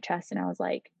onto my chest, and I was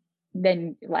like,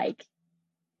 then like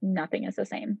nothing is the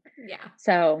same. yeah.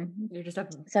 So, You're just a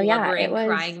so yeah, it blubbering, was.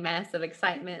 crying mess of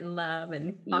excitement and love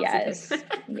and oxytocin. Yes,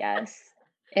 yes.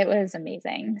 It was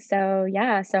amazing. So,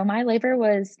 yeah, so my labor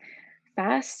was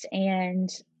fast and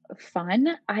fun.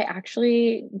 I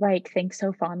actually like think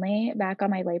so fondly back on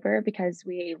my labor because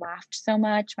we laughed so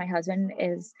much. My husband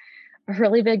is a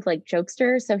really big like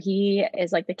jokester, so he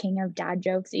is like the king of dad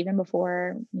jokes even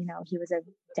before, he was a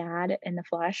dad in the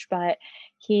flesh, but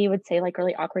he would say like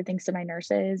really awkward things to my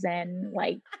nurses, and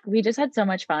like we just had so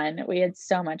much fun. We had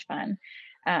so much fun.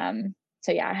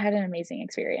 So yeah, I had an amazing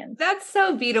experience. That's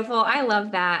so beautiful. I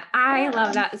love that. I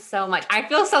love that so much. I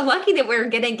feel so lucky that we're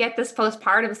going to get this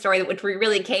postpartum story, which we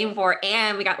really came for,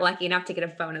 and we got lucky enough to get a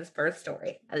bonus birth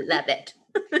story. I love it.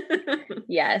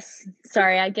 Yes.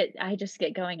 Sorry, I just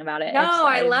get going about it. No,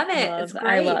 I love it. It's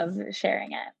I great. love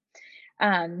sharing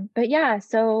it. But yeah,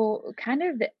 so kind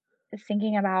of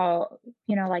thinking about,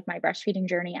 like my breastfeeding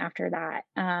journey after that.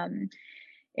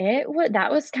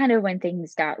 That was kind of when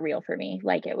things got real for me.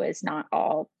 Like it was not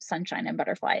all sunshine and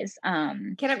butterflies.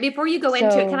 Before you go into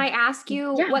it, can So I ask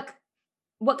you yeah.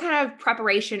 what kind of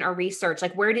preparation or research,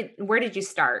 like where did you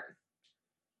start?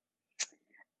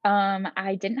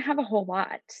 I didn't have a whole lot.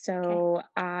 Okay. So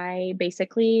I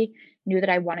basically knew that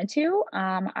I wanted to.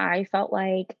 I felt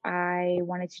like I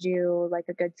wanted to do like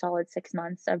a good solid 6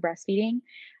 months of breastfeeding.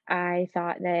 I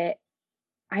thought that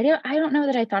I don't know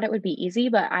that I thought it would be easy,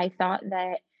 but I thought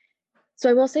that. So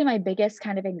I will say my biggest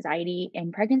kind of anxiety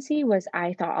in pregnancy was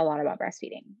I thought a lot about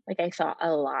breastfeeding. Like I thought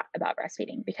a lot about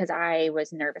breastfeeding because I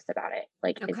was nervous about it.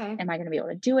 Like, Okay. am I going to be able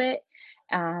to do it?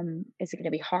 Is it going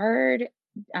to be hard?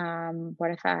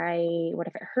 What if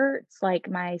it hurts? Like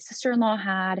my sister-in-law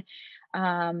had,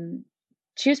 um,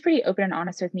 she was pretty open and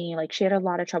honest with me. Like she had a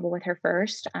lot of trouble with her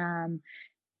first,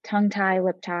 tongue tie,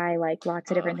 lip tie, like lots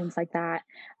of different Oh, things like that.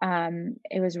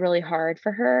 It was really hard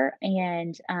for her.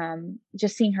 And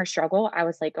just seeing her struggle, I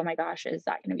was like, oh my gosh, is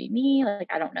that going to be me? Like,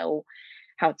 I don't know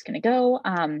how it's going to go.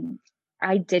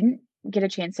 I didn't get a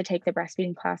chance to take the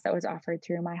breastfeeding class that was offered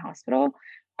through my hospital.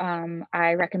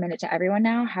 I recommend it to everyone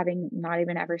now, having not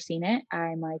even ever seen it.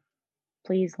 I'm like,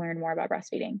 please learn more about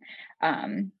breastfeeding.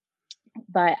 Um,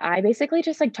 But I basically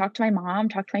just like talked to my mom,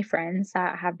 talked to my friends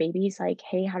that have babies, like,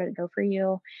 hey, how did it go for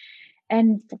you?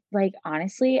 And like,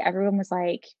 honestly, everyone was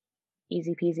like,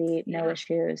 easy peasy, no Yeah.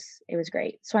 issues. It was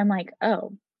great. So I'm like,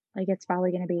 oh, like it's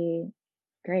probably going to be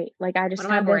great. Like I What just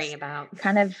am I had worrying this about?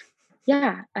 kind of,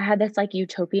 yeah, I had this like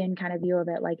utopian kind of view of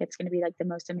it. Like it's going to be like the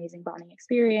most amazing bonding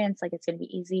experience. Like it's going to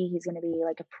be easy. He's going to be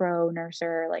like a pro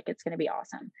nurser. Like it's going to be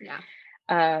awesome. Yeah.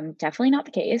 Definitely not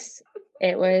the case.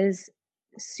 It was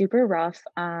super rough.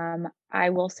 I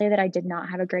will say that I did not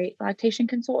have a great lactation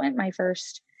consultant my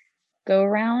first go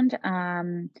around.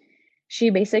 She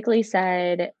basically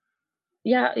said,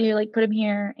 yeah, you like put him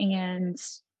here and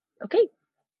okay.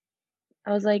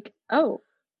 I was like, oh,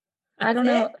 I That's don't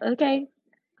it? know. Okay.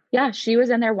 Yeah, she was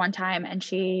in there one time and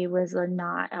she was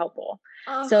not helpful.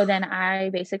 Oh, So then I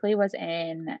basically was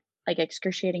in like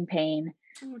excruciating pain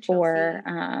oh, for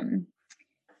Chelsea.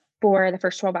 for the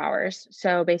first 12 hours.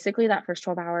 So basically that first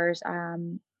 12 hours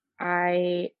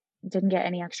I didn't get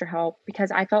any extra help because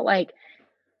I felt like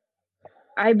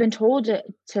I've been told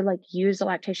to like use the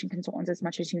lactation consultants as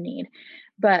much as you need,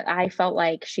 but I felt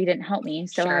like she didn't help me.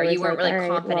 So Sure. I You was weren't like, really all right,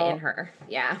 confident in well, her.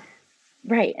 Yeah.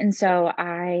 right. And so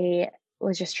I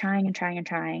was just trying and trying and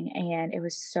trying, and it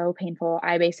was so painful.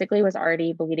 I basically was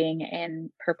already bleeding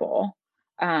in purple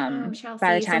Oh, by the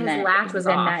Chelsea. So time his that latch was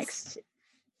the off. next,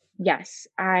 yes,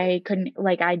 I couldn't,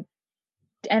 like,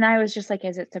 and I was just like,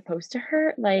 is it supposed to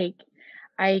hurt? Like,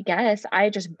 I guess I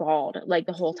just bawled like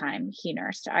the whole time he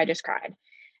nursed. I just cried.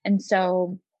 And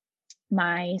so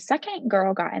my second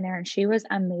girl got in there and she was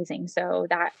amazing. So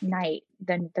that night,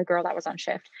 then the girl that was on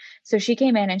shift, so she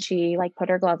came in and she like put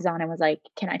her gloves on and was like,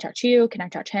 "Can I touch you? Can I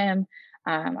touch him?"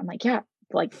 I'm like, "Yeah,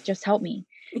 like just help me."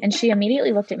 And she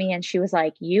immediately looked at me and she was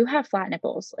like, "You have flat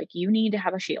nipples. Like you need to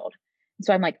have a shield."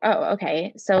 So I'm like, "Oh,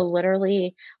 okay." So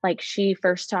literally, like she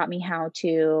first taught me how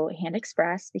to hand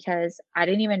express because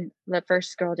the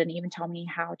first girl didn't even tell me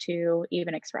how to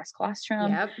even express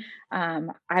colostrum. Yep.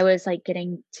 I was like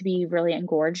getting to be really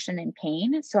engorged and in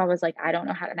pain. So I was like, I don't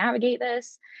know how to navigate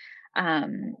this.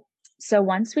 Um, so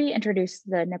once we introduced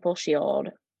the nipple shield,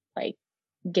 like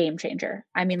game changer.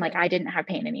 I mean, like I Good. didn't have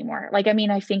pain anymore. Like, I mean,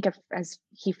 I think if as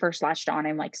he first latched on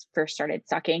and like first started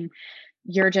sucking,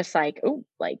 you're just like, oh,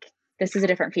 like this is a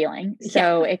different feeling. Yeah.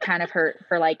 So it kind of hurt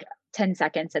for like 10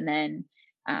 seconds and then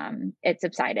it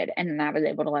subsided and then I was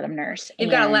able to let him nurse. You've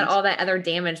got to let And all that other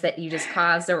damage that you just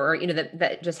caused or,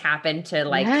 that just happened to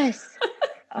like, yes.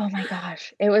 Oh my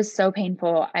gosh, it was so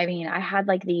painful. I mean, I had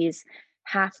like these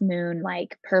half moon,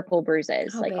 like purple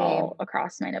bruises, oh, like babe, all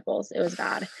across my nipples. It was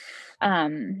bad.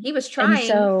 he was And trying.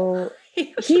 so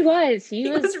He was, he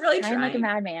he was was really trying like a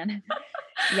trying. madman.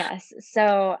 Yes.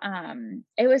 So,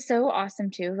 it was so awesome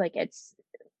too. Like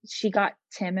she got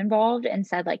Tim involved and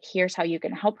said like, here's how you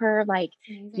can help her. Like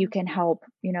That's you amazing. can help,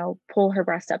 pull her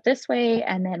breast up this way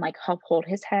and then like help hold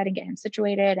his head and get him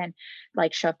situated and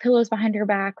like shove pillows behind her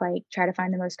back, like try to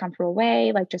find the most comfortable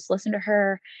way, like just listen to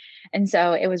her. And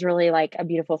so it was really like a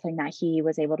beautiful thing that he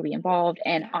was able to be involved.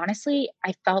 And Yeah. honestly,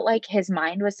 I felt like his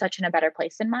mind was such in a better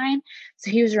place than mine. So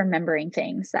he was remembering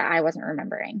things that I wasn't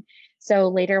remembering. So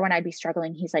later when I'd be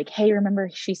struggling, he's like, hey, remember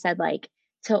she said like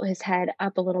tilt his head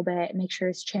up a little bit, make sure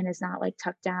his chin is not like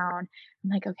tucked down. I'm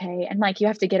like, okay. And like you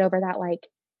have to get over that, like,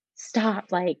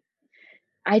 stop, like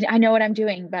I know what I'm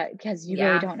doing, but because you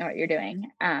really Yeah. don't know what you're doing.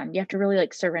 You have to really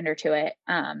like surrender to it.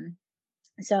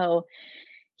 So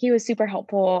he was super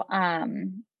helpful.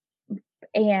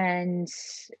 And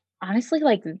honestly,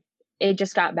 like it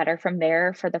just got better from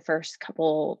there for the first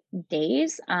couple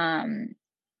days. Are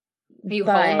you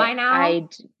home But by now?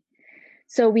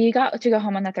 so we got to go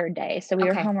home on the third day. So we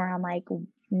were Okay. home around like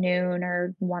noon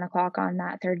or 1 o'clock on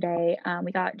that third day.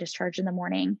 We got discharged in the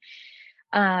morning.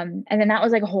 And then that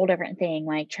was like a whole different thing,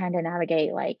 like trying to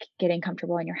navigate like getting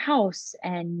comfortable in your house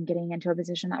and getting into a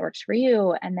position that works for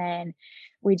you. And then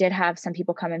we did have some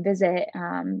people come and visit.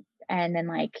 And then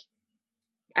like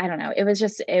I don't know. It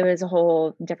was a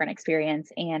whole different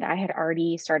experience. And I had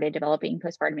already started developing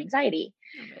postpartum anxiety,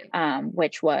 Oh, babe.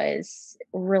 which was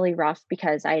really rough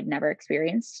because I had never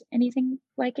experienced anything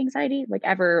like anxiety, like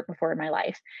ever before in my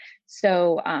life.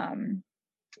 So,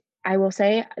 I will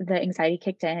say the anxiety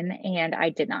kicked in and I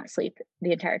did not sleep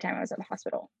the entire time I was at the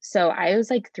hospital. So I was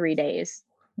like 3 days,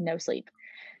 no sleep.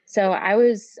 So I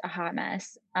was a hot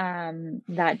mess.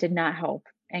 That did not help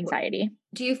anxiety.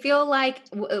 Do you feel like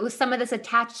was some of this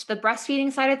attached to the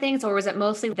breastfeeding side of things, or was it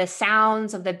mostly the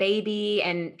sounds of the baby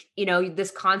and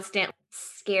this constant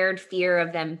scared fear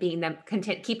of them being them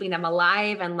content keeping them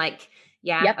alive and like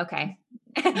yeah, Yep. okay.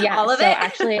 Yeah, All of so it?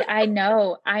 actually I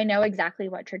know exactly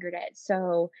what triggered it.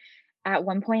 So, at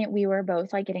one point we were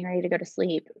both like getting ready to go to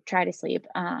sleep, try to sleep.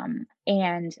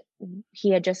 And he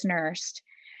had just nursed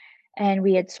and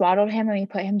we had swaddled him and we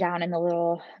put him down in the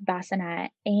little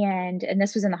bassinet and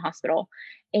this was in the hospital.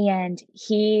 And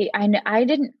I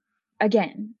didn't,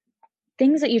 again,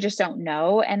 things that you just don't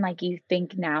know and like you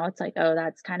think now it's like, oh,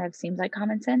 that's kind of seems like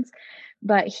common sense.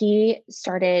 But he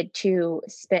started to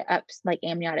spit up like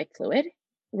amniotic fluid,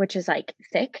 which is like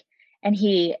thick, and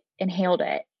he inhaled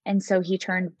it. And so he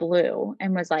turned blue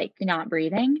and was like not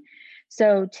breathing.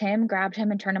 So Tim grabbed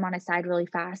him and turned him on his side really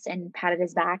fast and patted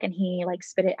his back and he like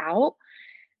spit it out.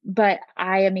 But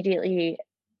I immediately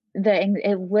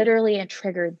it literally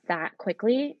triggered that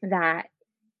quickly that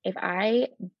if I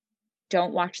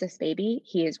don't watch this baby,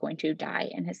 he is going to die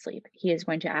in his sleep. He is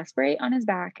going to aspirate on his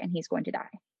back and he's going to die.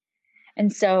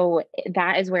 And so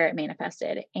that is where it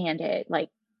manifested and it like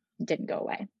didn't go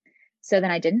away. So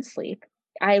then I didn't sleep.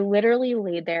 I literally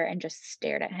laid there and just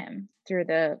stared at him through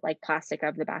the like plastic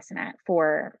of the bassinet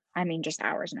for, I mean, just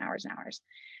hours and hours and hours.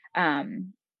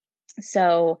 Um,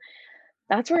 so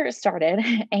that's where it started.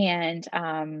 And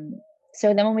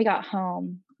so then when we got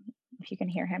home, if you can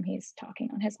hear him, he's talking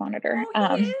on his monitor.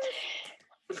 Oh, he is.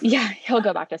 Yeah, he'll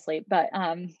go back to sleep, but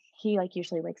he like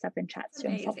usually wakes up and chats to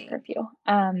himself for a Amazing.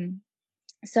 few.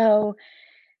 So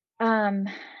um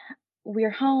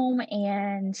we're home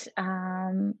and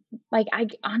like I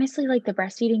honestly like the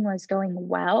breastfeeding was going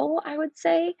well, I would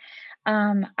say.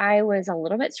 I was a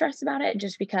little bit stressed about it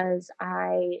just because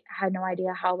I had no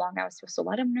idea how long I was supposed to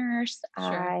let him nurse.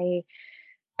 Sure.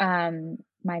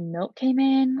 My milk came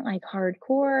in like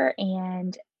hardcore,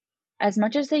 and as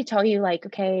much as they tell you like,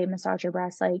 okay, massage your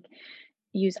breast, like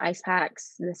use ice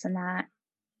packs, this and that,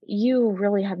 you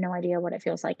really have no idea what it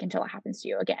feels like until it happens to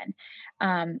you again.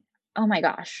 Um, oh my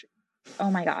gosh. Oh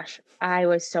my gosh. I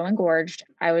was so engorged.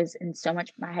 I was in so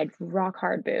much, I had rock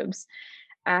hard boobs.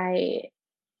 I,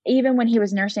 even when he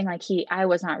was nursing, like I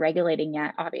was not regulating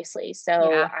yet, obviously. So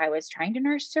Yeah. I was trying to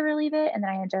nurse to relieve it. And then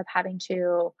I ended up having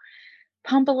to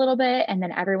pump a little bit. And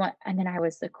then I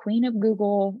was the queen of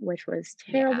Google, which was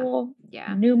Yeah. terrible.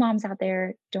 Yeah. New moms out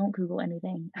there, don't Google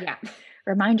anything. Yeah.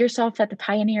 Remind yourself that the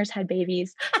pioneers had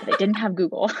babies, but they didn't have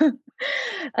Google.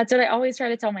 That's what I always try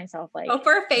to tell myself. Go Like,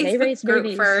 for a they Facebook raised group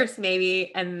babies. first,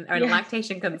 maybe, and or a Yeah.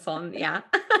 lactation consultant. Yeah.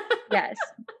 Yes.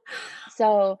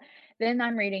 So then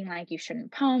I'm reading like you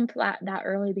shouldn't pump that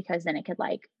early because then it could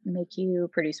like make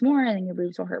you produce more and then your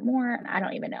boobs will hurt more. And I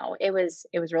don't even know. It was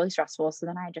really stressful. So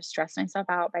then I just stressed myself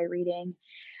out by reading.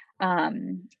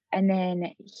 And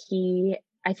then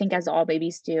I think as all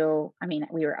babies do, I mean,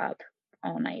 we were up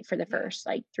all night for the Yeah. first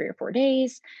like 3 or 4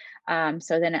 days.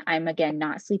 So then I'm again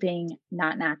not sleeping,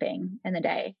 not napping in the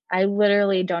day. I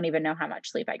literally don't even know how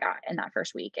much sleep I got in that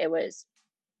first week. It was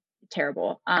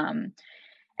terrible.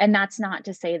 And that's not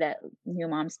to say that new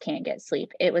moms can't get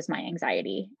sleep. It was my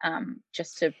anxiety.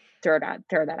 Just to throw that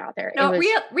out there. It No, was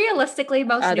realistically,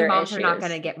 most new other moms are not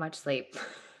going issues. to get much sleep.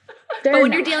 But They're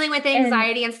when you're not. dealing with And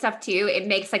anxiety and stuff too, it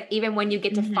makes like even when you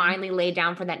get to mhm, finally lay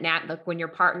down for that nap, like when your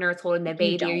partner is holding the you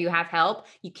baby or don't. you have help,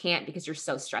 you can't because you're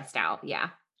so stressed out. Yeah.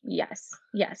 Yes.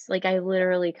 Yes. Like I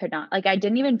literally could not. Like I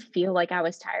didn't even feel like I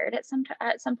was tired at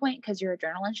some point because your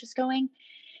adrenaline's just going.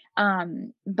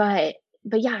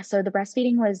 But yeah, so the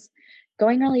breastfeeding was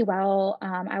going really well.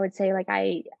 I would say like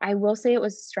I will say it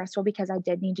was stressful because I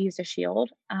did need to use a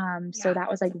shield. So Yeah. that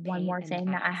was It's like a one pain more in the thing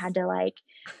that I ass. had to like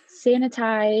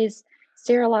sanitize,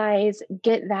 sterilize,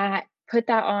 get that, put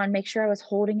that on, make sure I was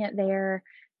holding it there,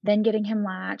 then getting him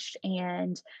latched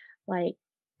and like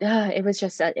it was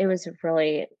just it was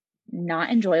really not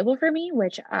enjoyable for me,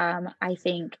 which I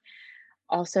think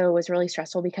also was really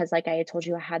stressful because like I had told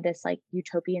you, I had this like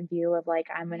utopian view of like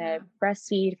I'm gonna Yeah.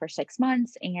 breastfeed for 6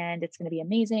 months and it's gonna be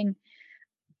amazing.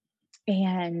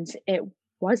 And it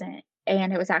wasn't.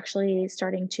 And it was actually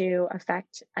starting to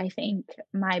affect, I think,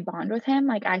 my bond with him.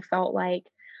 Like I felt like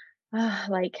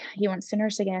he wants to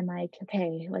nurse again, like,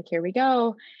 okay, like here we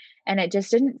go. And it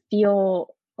just didn't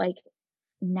feel like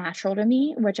natural to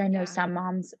me, which I know Yeah. some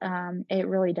moms it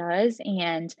really does.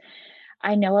 And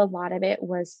I know a lot of it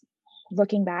was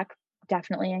looking back,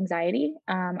 definitely anxiety.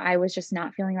 I was just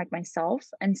not feeling like myself.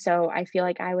 And so I feel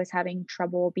like I was having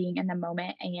trouble being in the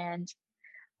moment and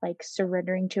like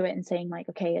surrendering to it and saying, like,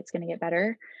 okay, it's going to get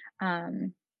better.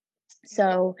 Um, Yeah.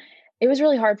 so it was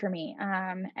really hard for me.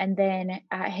 And then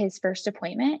at his first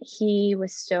appointment, he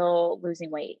was still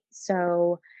losing weight.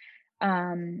 So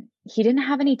he didn't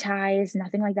have any ties,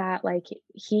 nothing like that. Like,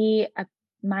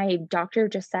 my doctor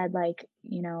just said, like,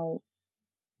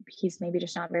 he's maybe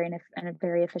just not a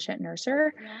very efficient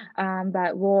nurser. Yeah.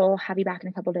 But we'll have you back in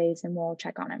a couple days and we'll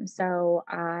check on him. So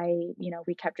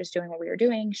we kept just doing what we were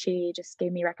doing. She just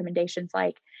gave me recommendations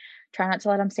like try not to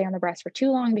let him stay on the breast for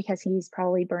too long because he's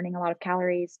probably burning a lot of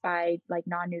calories by like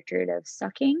non-nutritive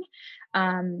sucking.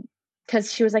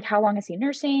 Because she was like, how long is he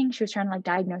nursing? She was trying to like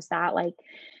diagnose that. Like,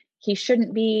 he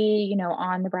shouldn't be,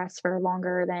 on the breast for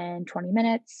longer than 20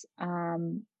 minutes.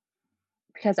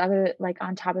 Because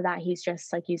on top of that, he's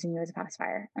just like using you as a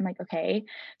pacifier. I'm like, okay.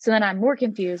 So then I'm more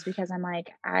confused because I'm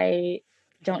like, I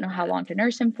don't know how long to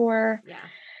nurse him for. Yeah.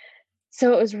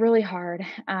 So it was really hard.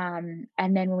 And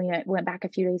then when we went back a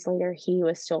few days later, he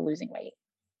was still losing weight.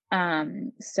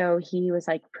 So he was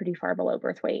like pretty far below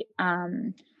birth weight.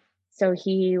 So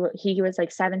he was like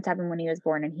 7'7" when he was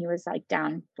born, and he was like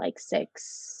down like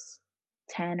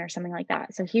 6'10" or something like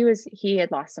that. So he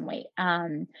had lost some weight.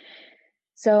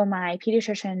 So my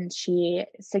pediatrician, she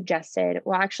suggested,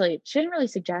 well, actually, she didn't really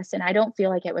suggest, and I don't feel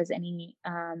like it was any,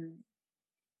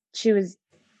 she was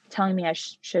telling me I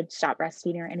should stop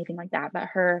breastfeeding or anything like that. But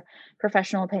her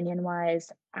professional opinion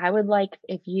was, I would like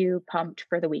if you pumped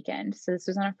for the weekend. So this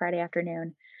was on a Friday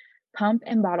afternoon, pump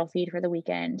and bottle feed for the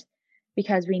weekend,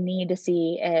 because we need to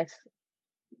see if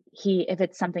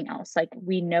it's something else. Like,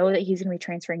 we know that he's going to be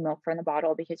transferring milk from the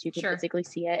bottle because you can Sure. physically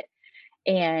see it.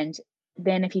 And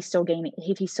then if he's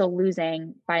still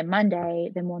losing by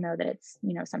Monday, then we'll know that it's,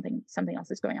 something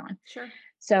else is going on. Sure.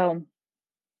 So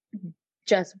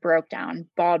just broke down,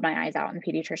 bawled my eyes out in the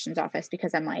pediatrician's office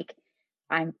because I'm like,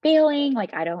 I'm failing.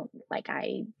 Like,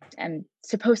 I am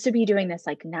supposed to be doing this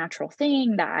like natural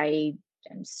thing that I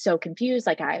am so confused.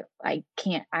 Like, I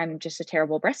can't, I'm just a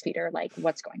terrible breastfeeder. Like,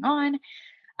 what's going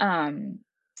on?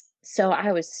 So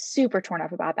I was super torn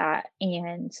up about that.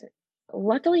 And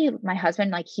luckily my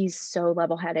husband, like, he's so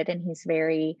level-headed and he's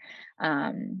very,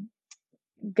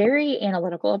 very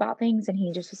analytical about things. And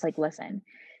he just was like, listen,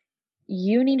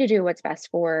 you need to do what's best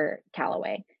for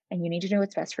Callaway, and you need to do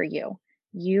what's best for you.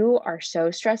 You are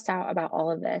so stressed out about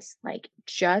all of this. Like,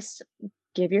 just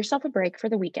give yourself a break for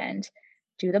the weekend,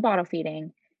 do the bottle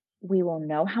feeding. We will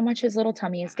know how much his little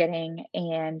tummy is getting,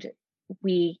 and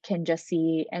we can just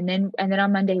see. And then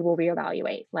on Monday, we'll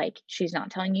reevaluate. Like, she's not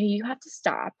telling you you have to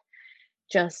stop,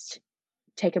 just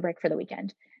take a break for the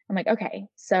weekend. I'm like, okay.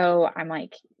 So I'm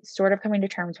like, sort of coming to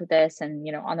terms with this. And,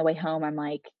 on the way home,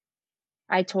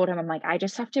 I told him, I'm like, I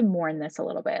just have to mourn this a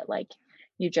little bit. Like,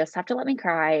 you just have to let me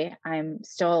cry. I'm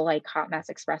still like hot mess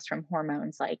express from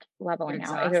hormones, like You're leveling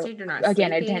out. exhausted. You're not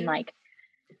Again, it didn't sleeping. like,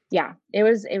 yeah, it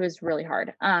was really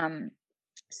hard.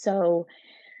 So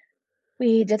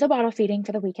we did the bottle feeding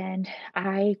for the weekend.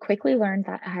 I quickly learned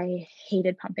that I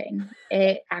hated pumping.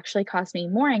 It actually caused me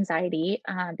more anxiety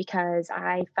because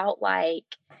I felt like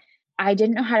I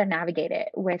didn't know how to navigate it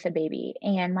with a baby,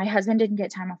 and my husband didn't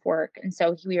get time off work. And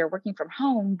so we were working from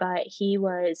home, but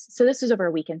so this was over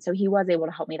a weekend. So he was able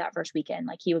to help me that first weekend.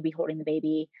 Like, he would be holding the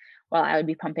baby while I would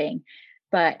be pumping.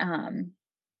 But,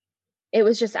 it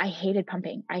was just, I hated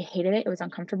pumping. I hated it. It was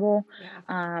uncomfortable.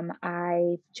 Yeah.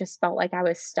 I just felt like I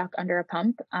was stuck under a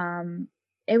pump.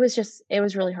 It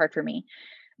was really hard for me,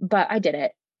 but I did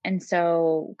it. And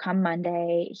so come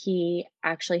Monday, he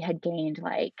actually had gained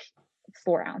like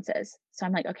 4 ounces. So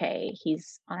I'm like, okay,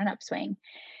 he's on an upswing.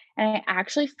 And I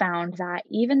actually found that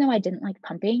even though I didn't like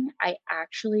pumping, I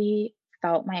actually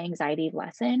felt my anxiety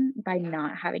lessen by Yeah.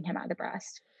 not having him at the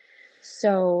breast.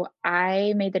 So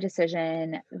I made the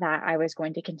decision that I was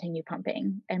going to continue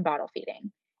pumping and bottle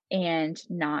feeding and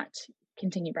not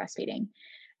continue breastfeeding.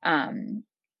 Um,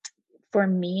 for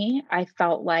me, I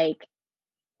felt like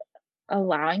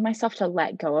allowing myself to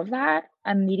let go of that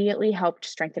immediately helped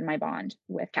strengthen my bond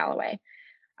with Callaway.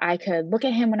 I could look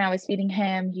at him when I was feeding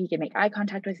him. He could make eye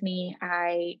contact with me.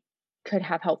 I could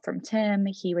have help from Tim.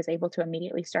 He was able to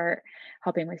immediately start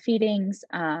helping with feedings.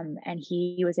 And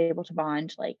he was able to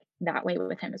bond like that way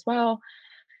with him as well.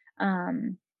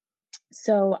 Um,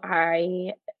 so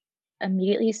I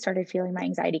immediately started feeling my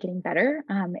anxiety getting better.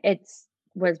 It's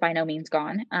was by no means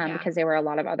gone Yeah. because there were a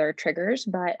lot of other triggers,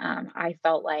 but I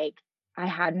felt like I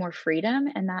had more freedom,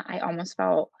 and that I almost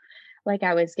felt like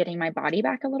I was getting my body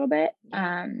back a little bit.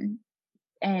 Yeah.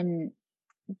 And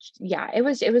yeah, it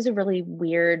was a really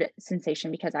weird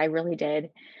sensation because I really did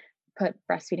put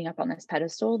breastfeeding up on this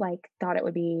pedestal, like thought it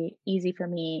would be easy for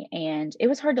me, and it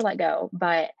was hard to let go.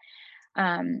 But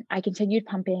I continued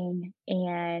pumping,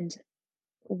 and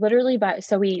literally, but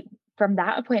so we from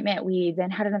that appointment, we then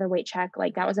had another weight check.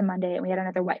 Like, that was a Monday, and we had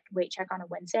another weight check on a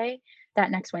Wednesday. That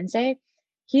next Wednesday,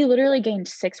 he literally gained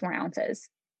 6 more ounces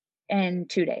in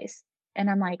 2 days. And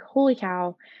I'm like, holy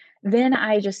cow. Then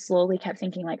I just slowly kept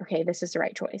thinking, like, okay, this is the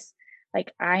right choice.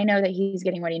 Like, I know that he's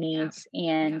getting what he Yeah. needs,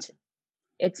 Yeah. and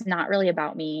it's not really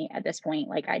about me at this point.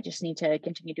 Like, I just need to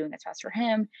continue doing what's best for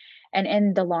him. And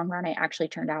in the long run, it actually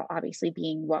turned out obviously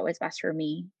being what was best for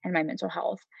me and my mental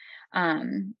health.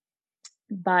 Um,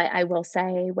 but I will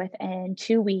say within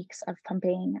 2 weeks of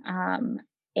pumping,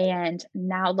 and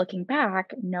now looking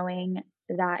back, knowing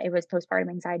that it was postpartum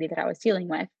anxiety that I was dealing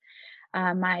with,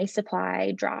 my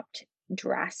supply dropped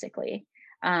drastically.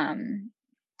 Um,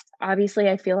 Obviously,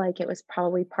 I feel like it was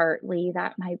probably partly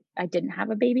that my I didn't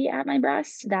have a baby at my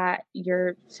breast, that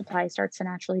your supply starts to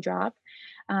naturally drop.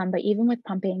 But even with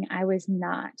pumping, I was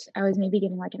not. I was maybe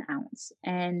getting like an ounce,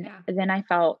 and Yeah. then I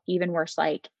felt even worse,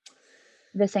 like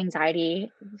this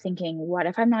anxiety, thinking, "What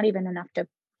if I'm not even enough to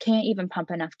can't even pump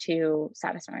enough to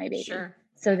satisfy my baby?" Sure.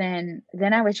 So Yeah.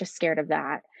 then I was just scared of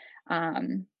that,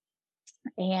 um,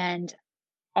 and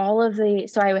all of the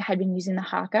so I had been using the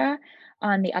Haka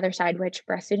on the other side, which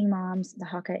breastfeeding moms, the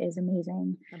Haka is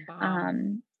amazing. The bomb.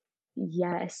 Um,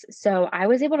 yes. So I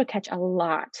was able to catch a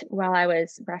lot while I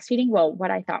was breastfeeding. Well,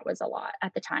 what I thought was a lot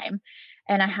at the time.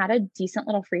 And I had a decent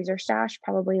little freezer stash,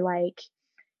 probably like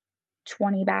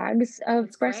 20 bags of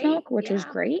That's breast great. milk, which was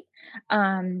Yeah. great.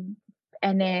 Um,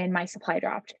 and then my supply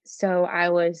dropped. So I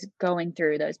was going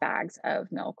through those bags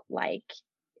of milk like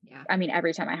Yeah. I mean,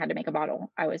 every time I had to make a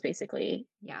bottle, I was basically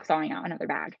Yeah. thawing out another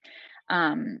bag.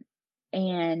 Um,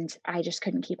 and I just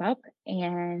couldn't keep up.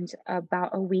 And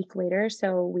about a week later,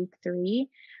 so week three,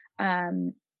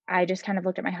 um, I just kind of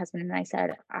looked at my husband and I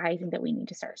said, I think that we need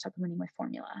to start supplementing with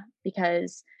formula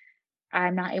because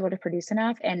I'm not able to produce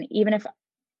enough. And even if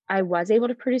I was able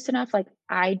to produce enough, like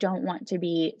I don't want to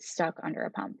be stuck under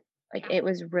a pump. Like Yeah. it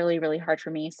was really, really hard for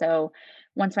me. So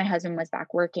once my husband was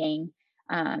back working,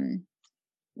 um,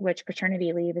 which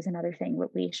paternity leave is another thing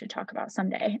that we should talk about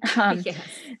someday. Yes.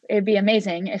 It'd be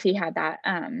amazing if he had that.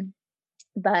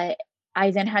 But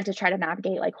I then had to try to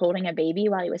navigate like holding a baby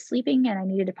while he was sleeping and I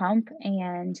needed to pump.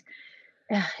 And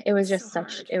it was So just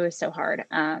such, hard. it was so hard.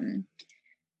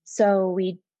 So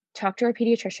we talked to our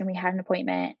pediatrician, we had an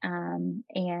appointment,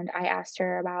 and I asked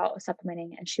her about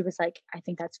supplementing, and she was like, I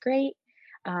think that's great.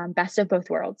 Best of both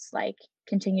worlds. Like,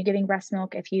 continue giving breast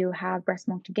milk. If you have breast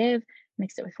milk to give,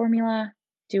 mix it with formula,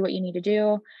 do what you need to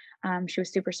do. She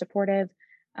was super supportive.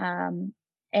 Um,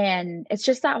 and it's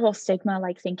just that whole stigma,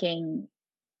 like thinking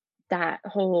that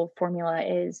whole formula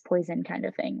is poison kind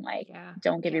of thing. Like, Yeah.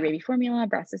 don't give your Yeah. baby formula,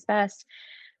 breast is best.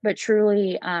 But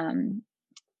truly,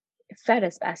 fed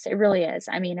is best. It really is.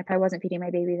 I mean, if I wasn't feeding my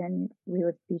baby, then we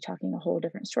would be talking a whole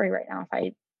different story right now. If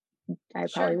I probably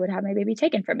Sure. would have my baby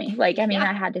taken from me. Like, I mean, Yeah.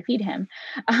 I had to feed him.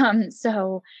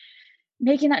 So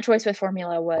making that choice with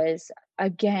formula was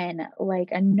again like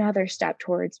another step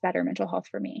towards better mental health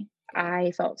for me. Yeah.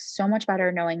 I felt so much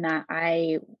better knowing that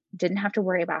I didn't have to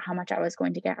worry about how much I was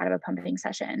going to get out of a pumping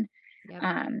session. Yep.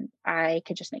 I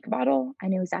could just make a bottle. I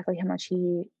knew exactly how much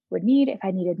he would need. If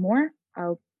I needed more,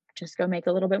 I'll just go make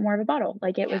a little bit more of a bottle.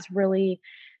 Like it Yeah. was really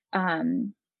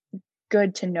um,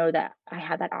 good to know that I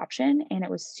had that option. And it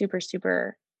was super,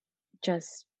 super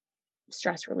just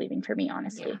stress relieving for me, Yeah.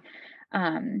 honestly.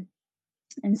 Um,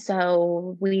 and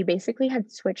so we basically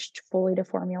had switched fully to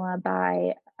formula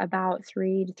by about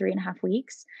 3 to 3.5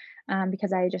 weeks,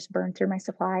 because I just burned through my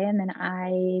supply and then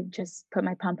I just put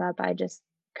my pump up. I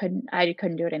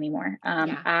couldn't do it anymore.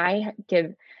 Yeah. I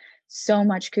give so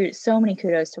many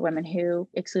kudos to women who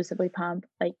exclusively pump,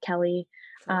 like Kelly.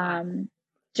 It's a lot. Um,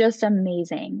 just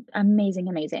amazing, amazing,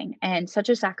 amazing, and such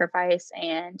a sacrifice.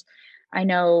 And I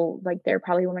know like there are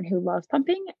probably women who love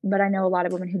pumping, but I know a lot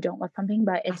of women who don't love pumping,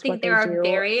 but I it's what think there they are do.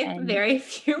 very, And very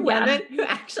few yeah, women who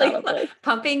actually probably.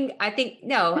 pumping. I think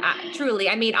no, truly.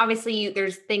 I mean, obviously,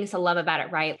 there's things to love about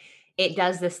it, right? It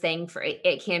does this thing for it.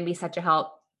 It can be such a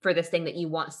help for this thing that you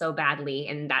want so badly,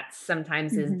 and that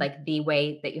sometimes is Hmm. like the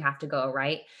way that you have to go,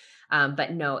 right?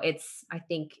 But no, it's. I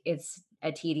think it's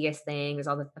a tedious thing. There's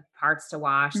all the parts to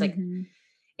wash. Like Hmm.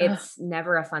 it's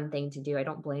never a fun thing to do. I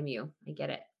don't blame you. I get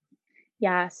it.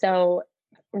 Yeah, so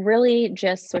really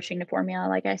just switching to formula,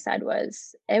 like I said,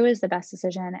 was the best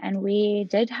decision. And we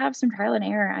did have some trial and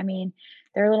error. I mean,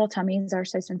 their little tummies are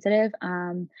so sensitive.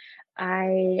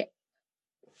 I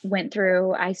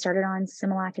I started on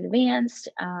Similac Advanced,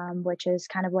 which is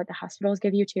kind of what the hospitals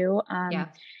give you too. Yeah.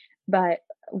 But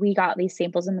we got these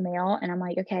samples in the mail and I'm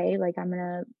like, okay, like I'm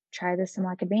gonna try this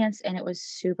Similac Advanced. And it was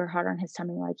super hard on his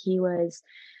tummy. Like he was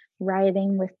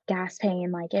writhing with gas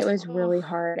pain. Like it was Oh, really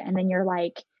hard. And then you're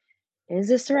like, is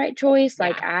this the right choice?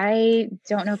 Like, yeah. I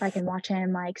don't know if I can watch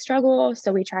him like struggle.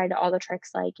 So we tried all the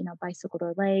tricks, like, bicycle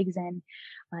their legs and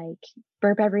like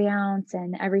burp every ounce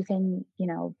and everything.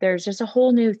 There's just a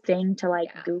whole new thing to like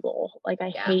Yeah. Google. Like, I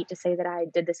Yeah. hate to say that I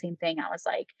did the same thing. I was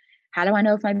like, how do I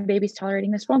know if my baby's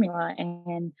tolerating this formula?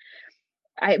 And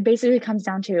it basically comes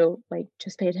down to like,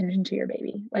 just pay attention to your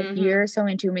baby. Like Mm-hmm. you're so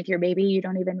in tune with your baby, you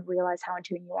don't even realize how in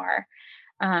tune you are.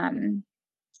 Um,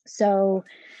 so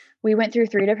we went through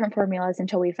 3 different formulas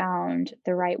until we found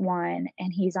the right one,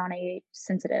 and he's on a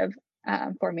sensitive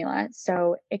formula.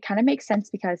 So it kind of makes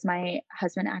sense because my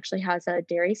husband actually has a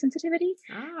dairy sensitivity.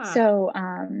 Ah, So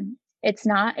it's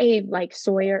not a like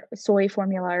soy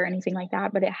formula or anything like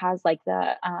that, but it has like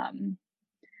the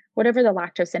whatever the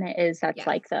lactose in it is. That's yeah.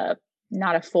 like the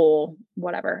not a full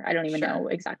whatever. I don't even Sure. know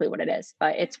exactly what it is,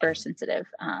 but it's for sensitive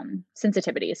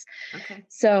sensitivities. Okay.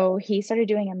 So he started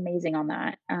doing amazing on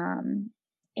that.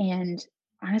 And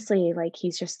honestly, like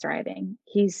he's just thriving.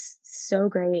 He's so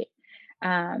great.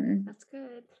 Um, That's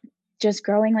good. just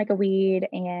growing like a weed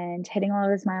and hitting all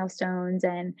of his milestones.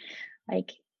 And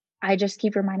like, I just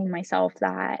keep reminding myself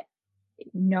that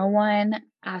no one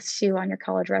asks you on your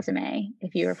college resume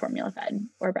if you were formula fed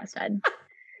or breastfed.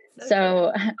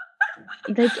 So true.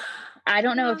 So like, I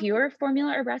don't know if Yeah. you were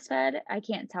formula or breastfed. I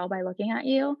can't tell by looking at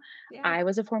you. Yeah. I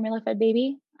was a formula fed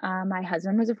baby. My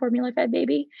husband was a formula fed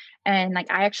baby, and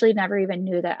like I actually never even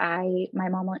knew that my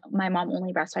mom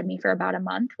only breastfed me for about a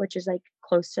month, which is like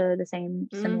close to the same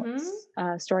similar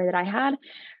Mm-hmm. story that I had.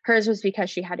 Hers was because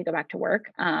she had to go back to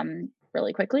work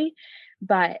really quickly,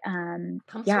 but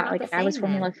Pumps were yeah, not the like I was same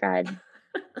formula then. fed.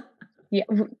 Yeah,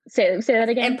 say that And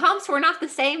again. pumps were not the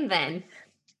same then.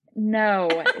 No,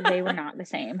 they were not the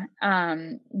same.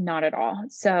 Not at all.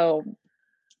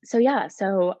 So yeah,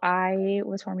 so I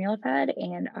was formula fed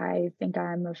and I think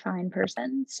I'm a fine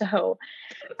person. So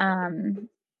um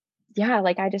yeah,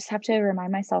 like I just have to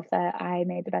remind myself that I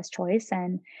made the best choice.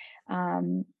 And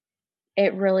um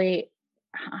it really,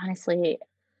 honestly,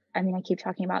 I mean, I keep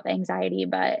talking about the anxiety,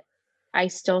 but I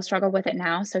still struggle with it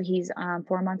now. So he's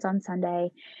 4 months on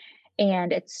Sunday,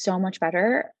 and it's so much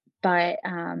better. But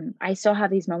I still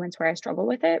have these moments where I struggle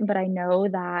with it. But I know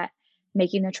that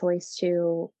making the choice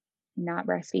to not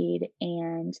breastfeed,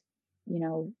 and, you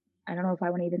know, I don't know if I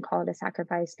want to even call it a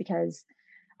sacrifice, because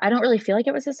I don't really feel like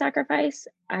it was a sacrifice.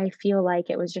 I feel like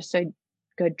it was just a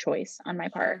good choice on my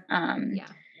part. Sure. Yeah.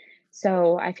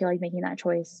 So I feel like making that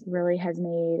choice really has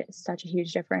made such a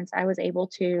huge difference. I was able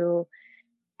to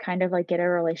kind of like get a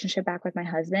relationship back with my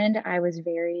husband. I was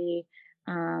very,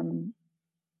 um,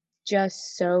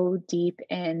 just so deep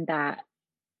in that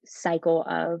cycle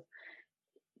of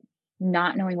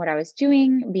not knowing what I was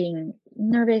doing, being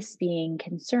nervous, being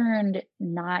concerned,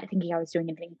 not thinking I was doing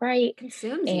anything right,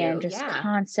 Consumes and you. just Yeah.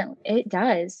 constant it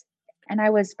does. And I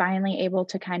was finally able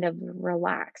to kind of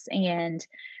relax. And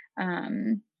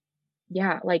um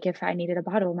yeah, like if I needed a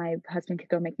bottle, my husband could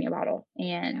go make me a bottle,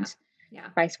 Yeah. and Yeah.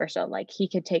 vice versa. Like he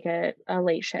could take a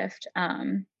late shift.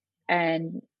 And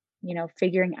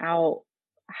figuring out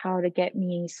how to get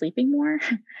me sleeping more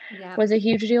Yep. was a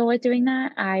huge deal with doing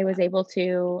that. I was Yep. able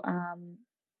to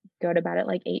go to bed at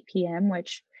like 8 p.m.,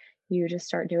 which you just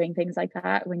start doing things like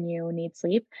that when you need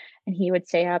sleep. And he would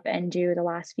stay up and do the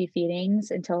last few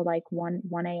feedings until like 1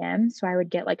 a.m. So I would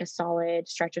get like a solid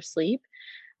stretch of sleep.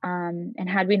 And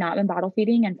had we not been bottle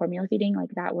feeding and formula feeding, like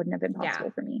that wouldn't have been Yeah.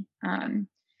 possible for me. Yeah.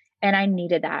 And I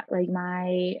needed that. Like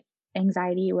my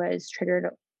anxiety was triggered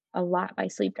a lot by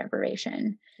sleep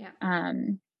deprivation. Yeah.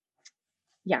 Um,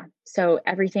 yeah, so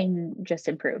everything just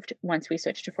improved once we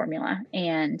switched to formula.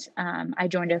 And I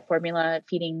joined a formula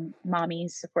feeding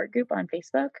mommies support group on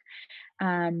Facebook,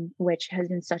 which has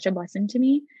been such a blessing to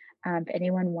me. If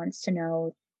anyone wants to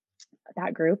know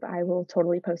that group, I will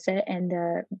totally post it in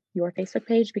your Facebook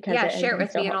page, because Yeah. it has Share it been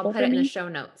with so me and I'll helpful put for it in the me. show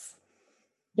notes.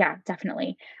 Yeah,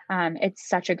 definitely. It's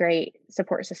such a great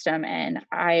support system, and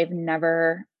I've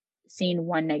never seen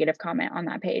one negative comment on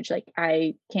that page. Like,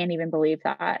 I can't even believe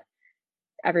that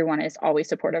everyone is always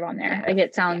supportive on there. Yeah. Like,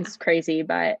 it Yeah. sounds crazy,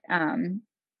 but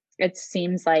it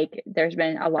seems like there's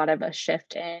been a lot of a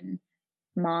shift in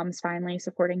moms finally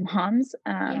supporting moms,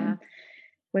 Yeah.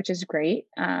 which is great.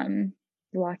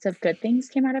 Lots of good things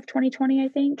came out of 2020, I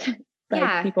think. Like,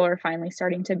 Yeah. people are finally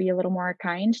starting to be a little more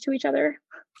kind to each other,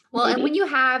 Well, and when maybe. you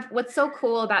have what's so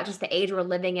cool about just the age we're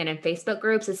living in and Facebook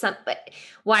groups is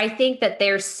well, I think that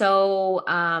they're so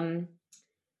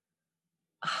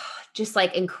just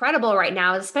like incredible right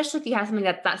now, especially if you have something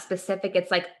that's that specific. It's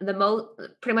like the most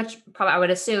pretty much probably I would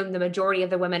assume the majority of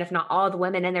the women, if not all the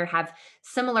women in there, have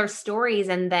similar stories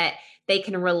and that they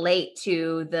can relate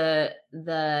to the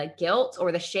guilt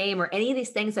or the shame or any of these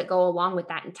things that go along with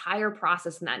that entire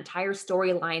process and that entire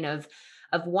storyline of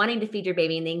wanting to feed your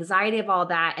baby and the anxiety of all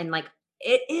that. And like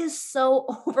it is so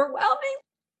overwhelming.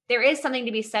 There is something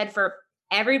to be said for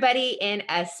everybody in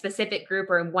a specific group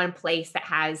or in one place that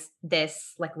has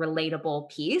this like relatable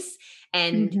piece.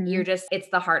 And Mhm. it's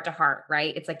the heart to heart,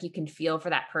 right? It's like you can feel for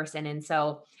that person. And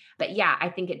so, but yeah, I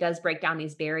think it does break down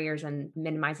these barriers and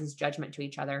minimizes judgment to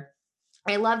each other.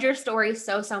 I loved your story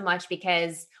so, so much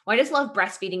because, well, I just love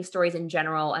breastfeeding stories in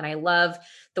general. And I love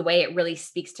the way it really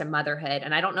speaks to motherhood.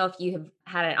 And I don't know if you have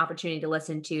had an opportunity to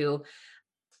listen to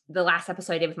the last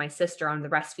episode I did with my sister on the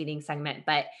breastfeeding segment,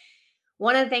 but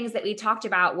one of the things that we talked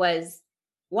about was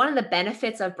one of the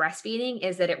benefits of breastfeeding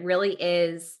is that it really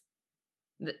is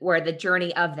where the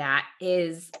journey of that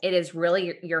is it is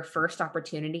really your first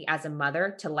opportunity as a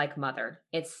mother to like mother.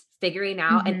 It's figuring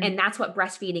out Mhm. and that's what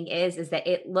breastfeeding is that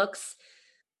it looks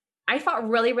I fought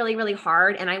really, really, really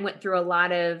hard, and I went through a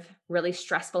lot of really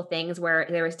stressful things where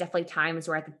there was definitely times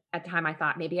where at the time I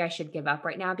thought maybe I should give up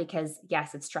right now because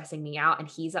yes, it's stressing me out, and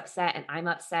he's upset, and I'm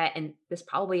upset, and this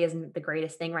probably isn't the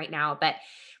greatest thing right now. But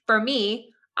for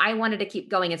me, I wanted to keep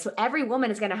going, and so every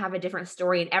woman is going to have a different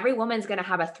story, and every woman is going to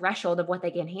have a threshold of what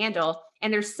they can handle.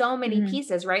 And there's so many Mhm.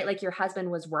 pieces, right? Like your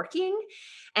husband was working,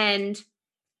 and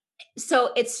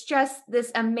so it's just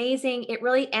this amazing it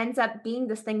really ends up being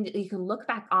this thing that you can look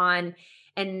back on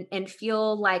and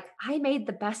feel like I made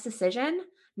the best decision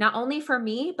not only for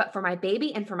me but for my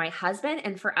baby and for my husband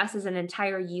and for us as an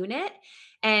entire unit.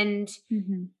 And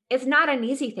Mhm. it's not an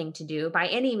easy thing to do by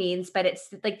any means, but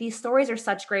it's like these stories are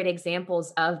such great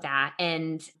examples of that.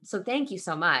 And so thank you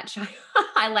so much.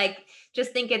 I like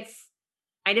just think it's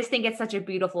I just think it's such a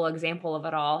beautiful example of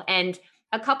it all. And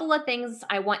a couple of things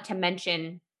I want to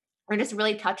mention or just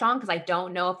really touch on because I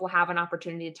don't know if we'll have an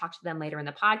opportunity to talk to them later in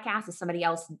the podcast if somebody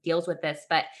else deals with this.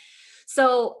 But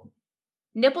so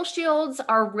nipple shields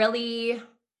are really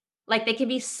like they can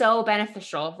be so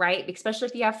beneficial, right? Especially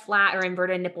if you have flat or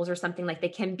inverted nipples or something, like they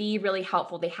can be really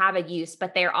helpful. They have a use,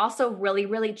 but they're also really,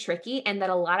 really tricky. And that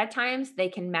a lot of times they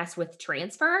can mess with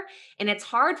transfer. And it's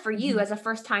hard for you Mhm. as a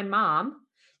first time mom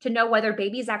to know whether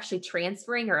baby's actually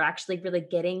transferring or actually really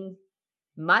getting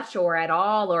much or at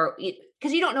all or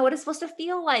because you don't know what it's supposed to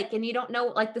feel like and you don't know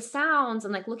like the sounds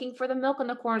and like looking for the milk in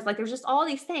the corners like there's just all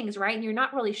these things, right? And you're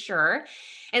not really sure.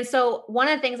 And so one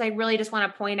of the things I really just want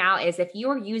to point out is if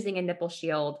you're using a nipple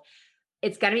shield,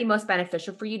 it's going to be most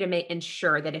beneficial for you to make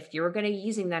ensure that if you're going to be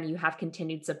using them, you have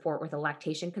continued support with a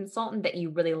lactation consultant that you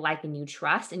really like and you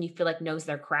trust and you feel like knows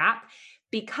their crap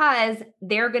because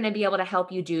they're going to be able to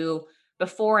help you do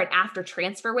before and after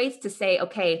transfer weights to say,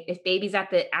 okay, if baby's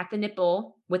at the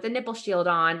nipple with the nipple shield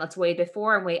on, let's weigh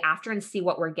before and weigh after and see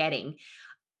what we're getting.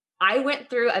 I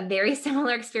went through a very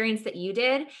similar experience that you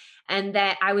did, and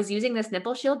that I was using this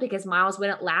nipple shield because Miles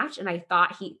wouldn't latch, and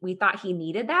we thought he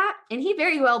needed that, and he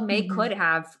very well may Mhm. could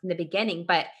have in the beginning,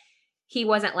 but he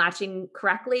wasn't latching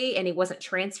correctly and he wasn't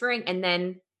transferring, and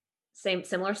then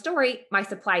similar story, my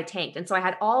supply tanked, and so I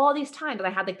had all these times, but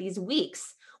I had like these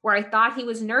weeks where I thought he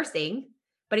was nursing,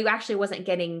 but he actually wasn't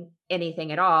getting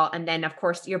anything at all, and then of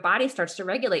course your body starts to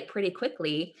regulate pretty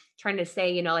quickly trying to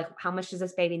say, like how much does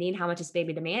this baby need? How much is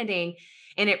baby demanding?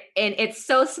 And it's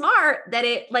so smart that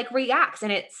it like reacts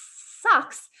and it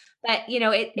sucks. But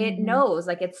it Mhm. knows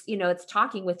like it's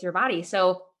talking with your body.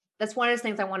 So that's one of the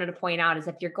things I wanted to point out is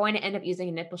if you're going to end up using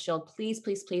a nipple shield, please,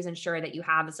 please, please ensure that you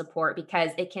have the support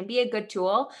because it can be a good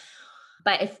tool.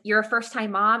 But if you're a first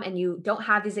time mom and you don't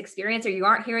have this experience or you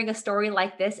aren't hearing a story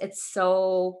like this, it's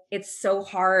so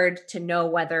hard to know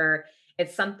whether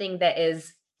it's something that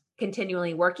is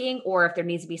continually working or if there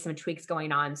needs to be some tweaks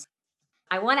going on. So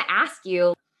I want to ask you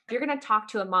if you're going to talk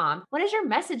to a mom, what is your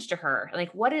message to her?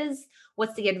 Like what's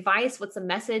the advice, what's the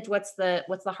message, what's the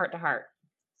heart to heart?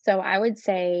 So I would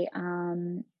say,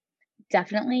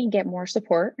 definitely get more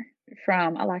support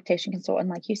from a lactation consultant,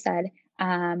 like you said.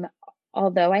 Um,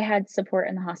 Although I had support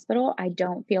in the hospital, I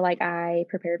don't feel like I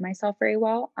prepared myself very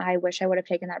well. I wish I would have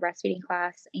taken that breastfeeding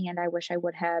class, and I wish I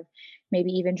would have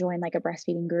maybe even joined like a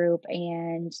breastfeeding group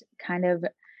and kind of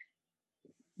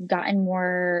gotten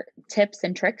more tips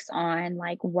and tricks on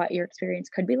like what your experience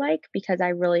could be like because I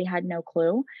really had no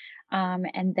clue.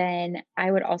 And then I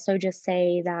would also just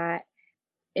say that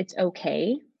it's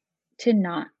okay to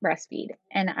not breastfeed.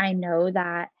 And I know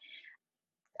that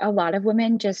a lot of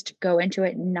women just go into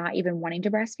it not even wanting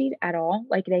to breastfeed at all.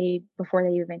 Like before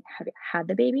they even have had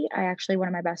the baby. I actually, one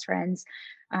of my best friends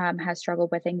has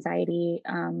struggled with anxiety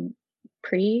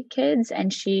pre kids,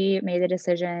 and she made the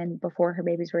decision before her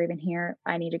babies were even here.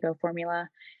 I need to go formula.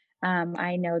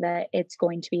 I know that it's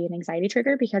going to be an anxiety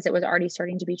trigger because it was already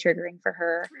starting to be triggering for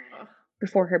her Oh,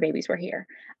 before her babies were here.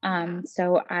 yeah.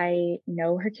 So I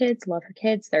know her kids, love her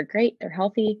kids. They're great, they're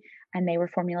healthy, and they were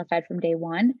formula fed from day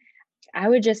one. I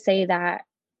would just say that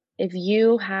If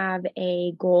you have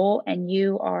a goal and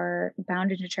you are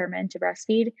bound and determined to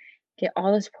breastfeed, get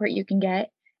all the support you can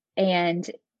get. And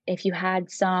if you had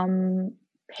some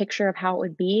picture of how it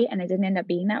would be and it didn't end up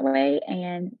being that way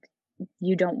and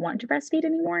you don't want to breastfeed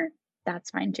anymore,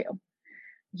 that's fine too.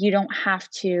 You don't have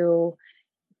to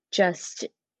just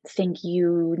think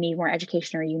you need more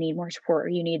education or you need more support or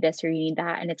you need this or you need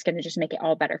that. And it's going to just make it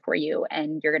all better for you.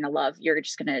 And you're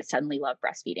just going to suddenly love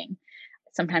breastfeeding.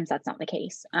 Sometimes that's not the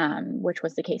case, which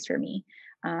was the case for me.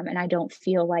 And I don't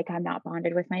feel like I'm not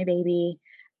bonded with my baby.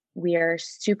 We are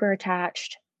super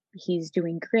attached. He's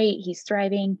doing great. He's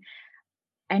thriving.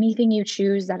 Anything you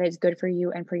choose that is good for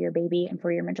you and for your baby and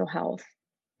for your mental health,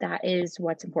 that is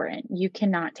what's important. You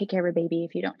cannot take care of a baby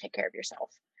if you don't take care of yourself,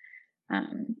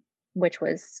 which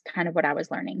was kind of what I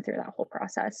was learning through that whole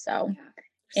process. So,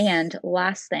 and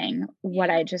last thing, what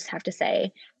I just have to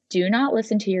say, do not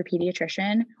listen to your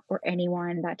pediatrician or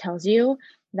anyone that tells you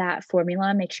that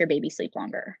formula makes your baby sleep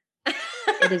longer.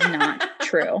 It is not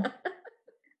true.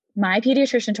 My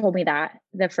pediatrician told me that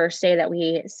the first day that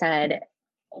we said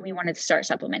we wanted to start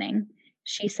supplementing.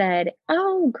 She said,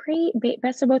 "Oh, great,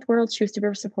 best of both worlds." She was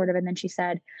super supportive. And then she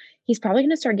said, "He's probably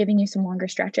going to start giving you some longer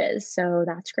stretches. So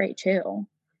that's great too."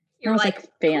 You're like,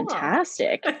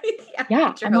 fantastic. Cool.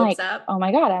 Yeah. I'm like, up. Oh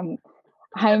my God.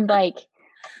 I'm like,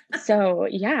 so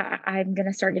yeah, I'm going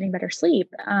to start getting better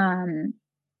sleep.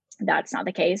 That's not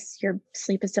the case. Your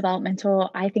sleep is developmental.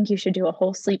 I think you should do a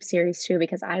whole sleep series too,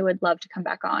 because I would love to come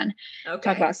back on,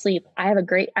 talk about sleep. I have a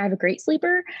great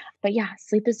sleeper, but yeah,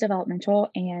 sleep is developmental.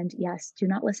 And yes, do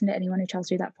not listen to anyone who tells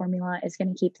you that formula is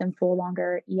going to keep them full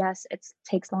longer. Yes, it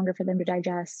takes longer for them to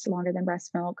digest, longer than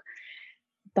breast milk,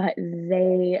 but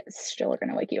they still are going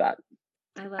to wake you up.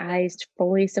 I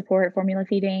fully support formula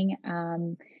feeding.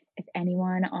 If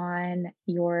anyone on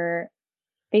your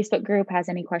Facebook group has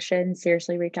any questions,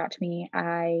 seriously reach out to me.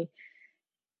 I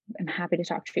am happy to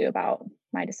talk to you about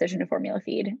my decision to formula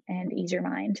feed and ease your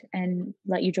mind and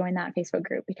let you join that Facebook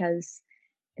group, because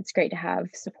it's great to have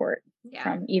support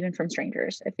from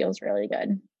strangers. It feels really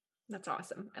good. That's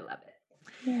awesome. I love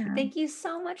it. Yeah. Thank you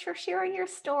so much for sharing your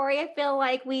story. I feel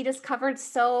like we just covered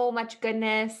so much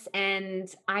goodness,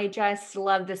 and I just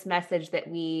love this message that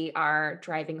we are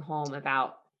driving home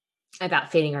about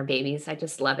feeding our babies. I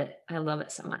just love it. I love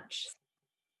it so much.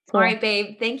 Cool. All right,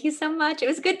 babe. Thank you so much. It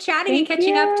was good chatting and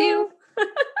catching up too.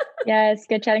 Yes,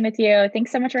 good chatting with you.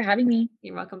 Thanks so much for having me.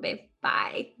 You're welcome, babe.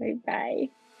 Bye. Bye.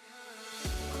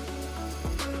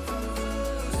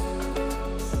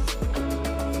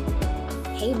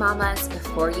 Hey mamas,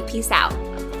 before you peace out,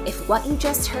 if what you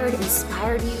just heard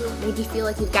inspired you, made you feel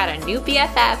like you've got a new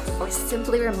BFF, or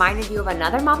simply reminded you of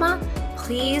another mama,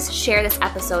 please share this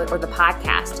episode or the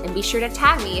podcast, and be sure to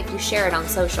tag me if you share it on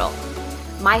social.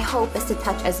 My hope is to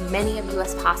touch as many of you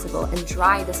as possible and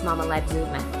drive this mama-led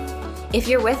movement. If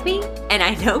you're with me, and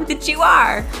I know that you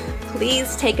are,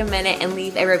 please take a minute and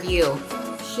leave a review.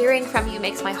 Hearing from you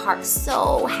makes my heart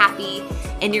so happy,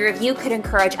 and your review could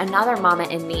encourage another mama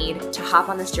in need to hop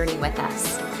on this journey with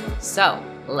us. So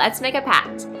let's make a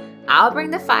pact. I'll bring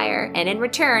the fire, and in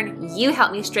return, you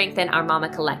help me strengthen our mama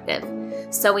collective,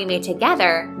 so we may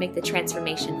together make the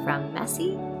transformation from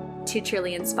messy to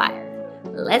truly inspired.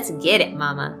 Let's get it,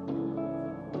 mama.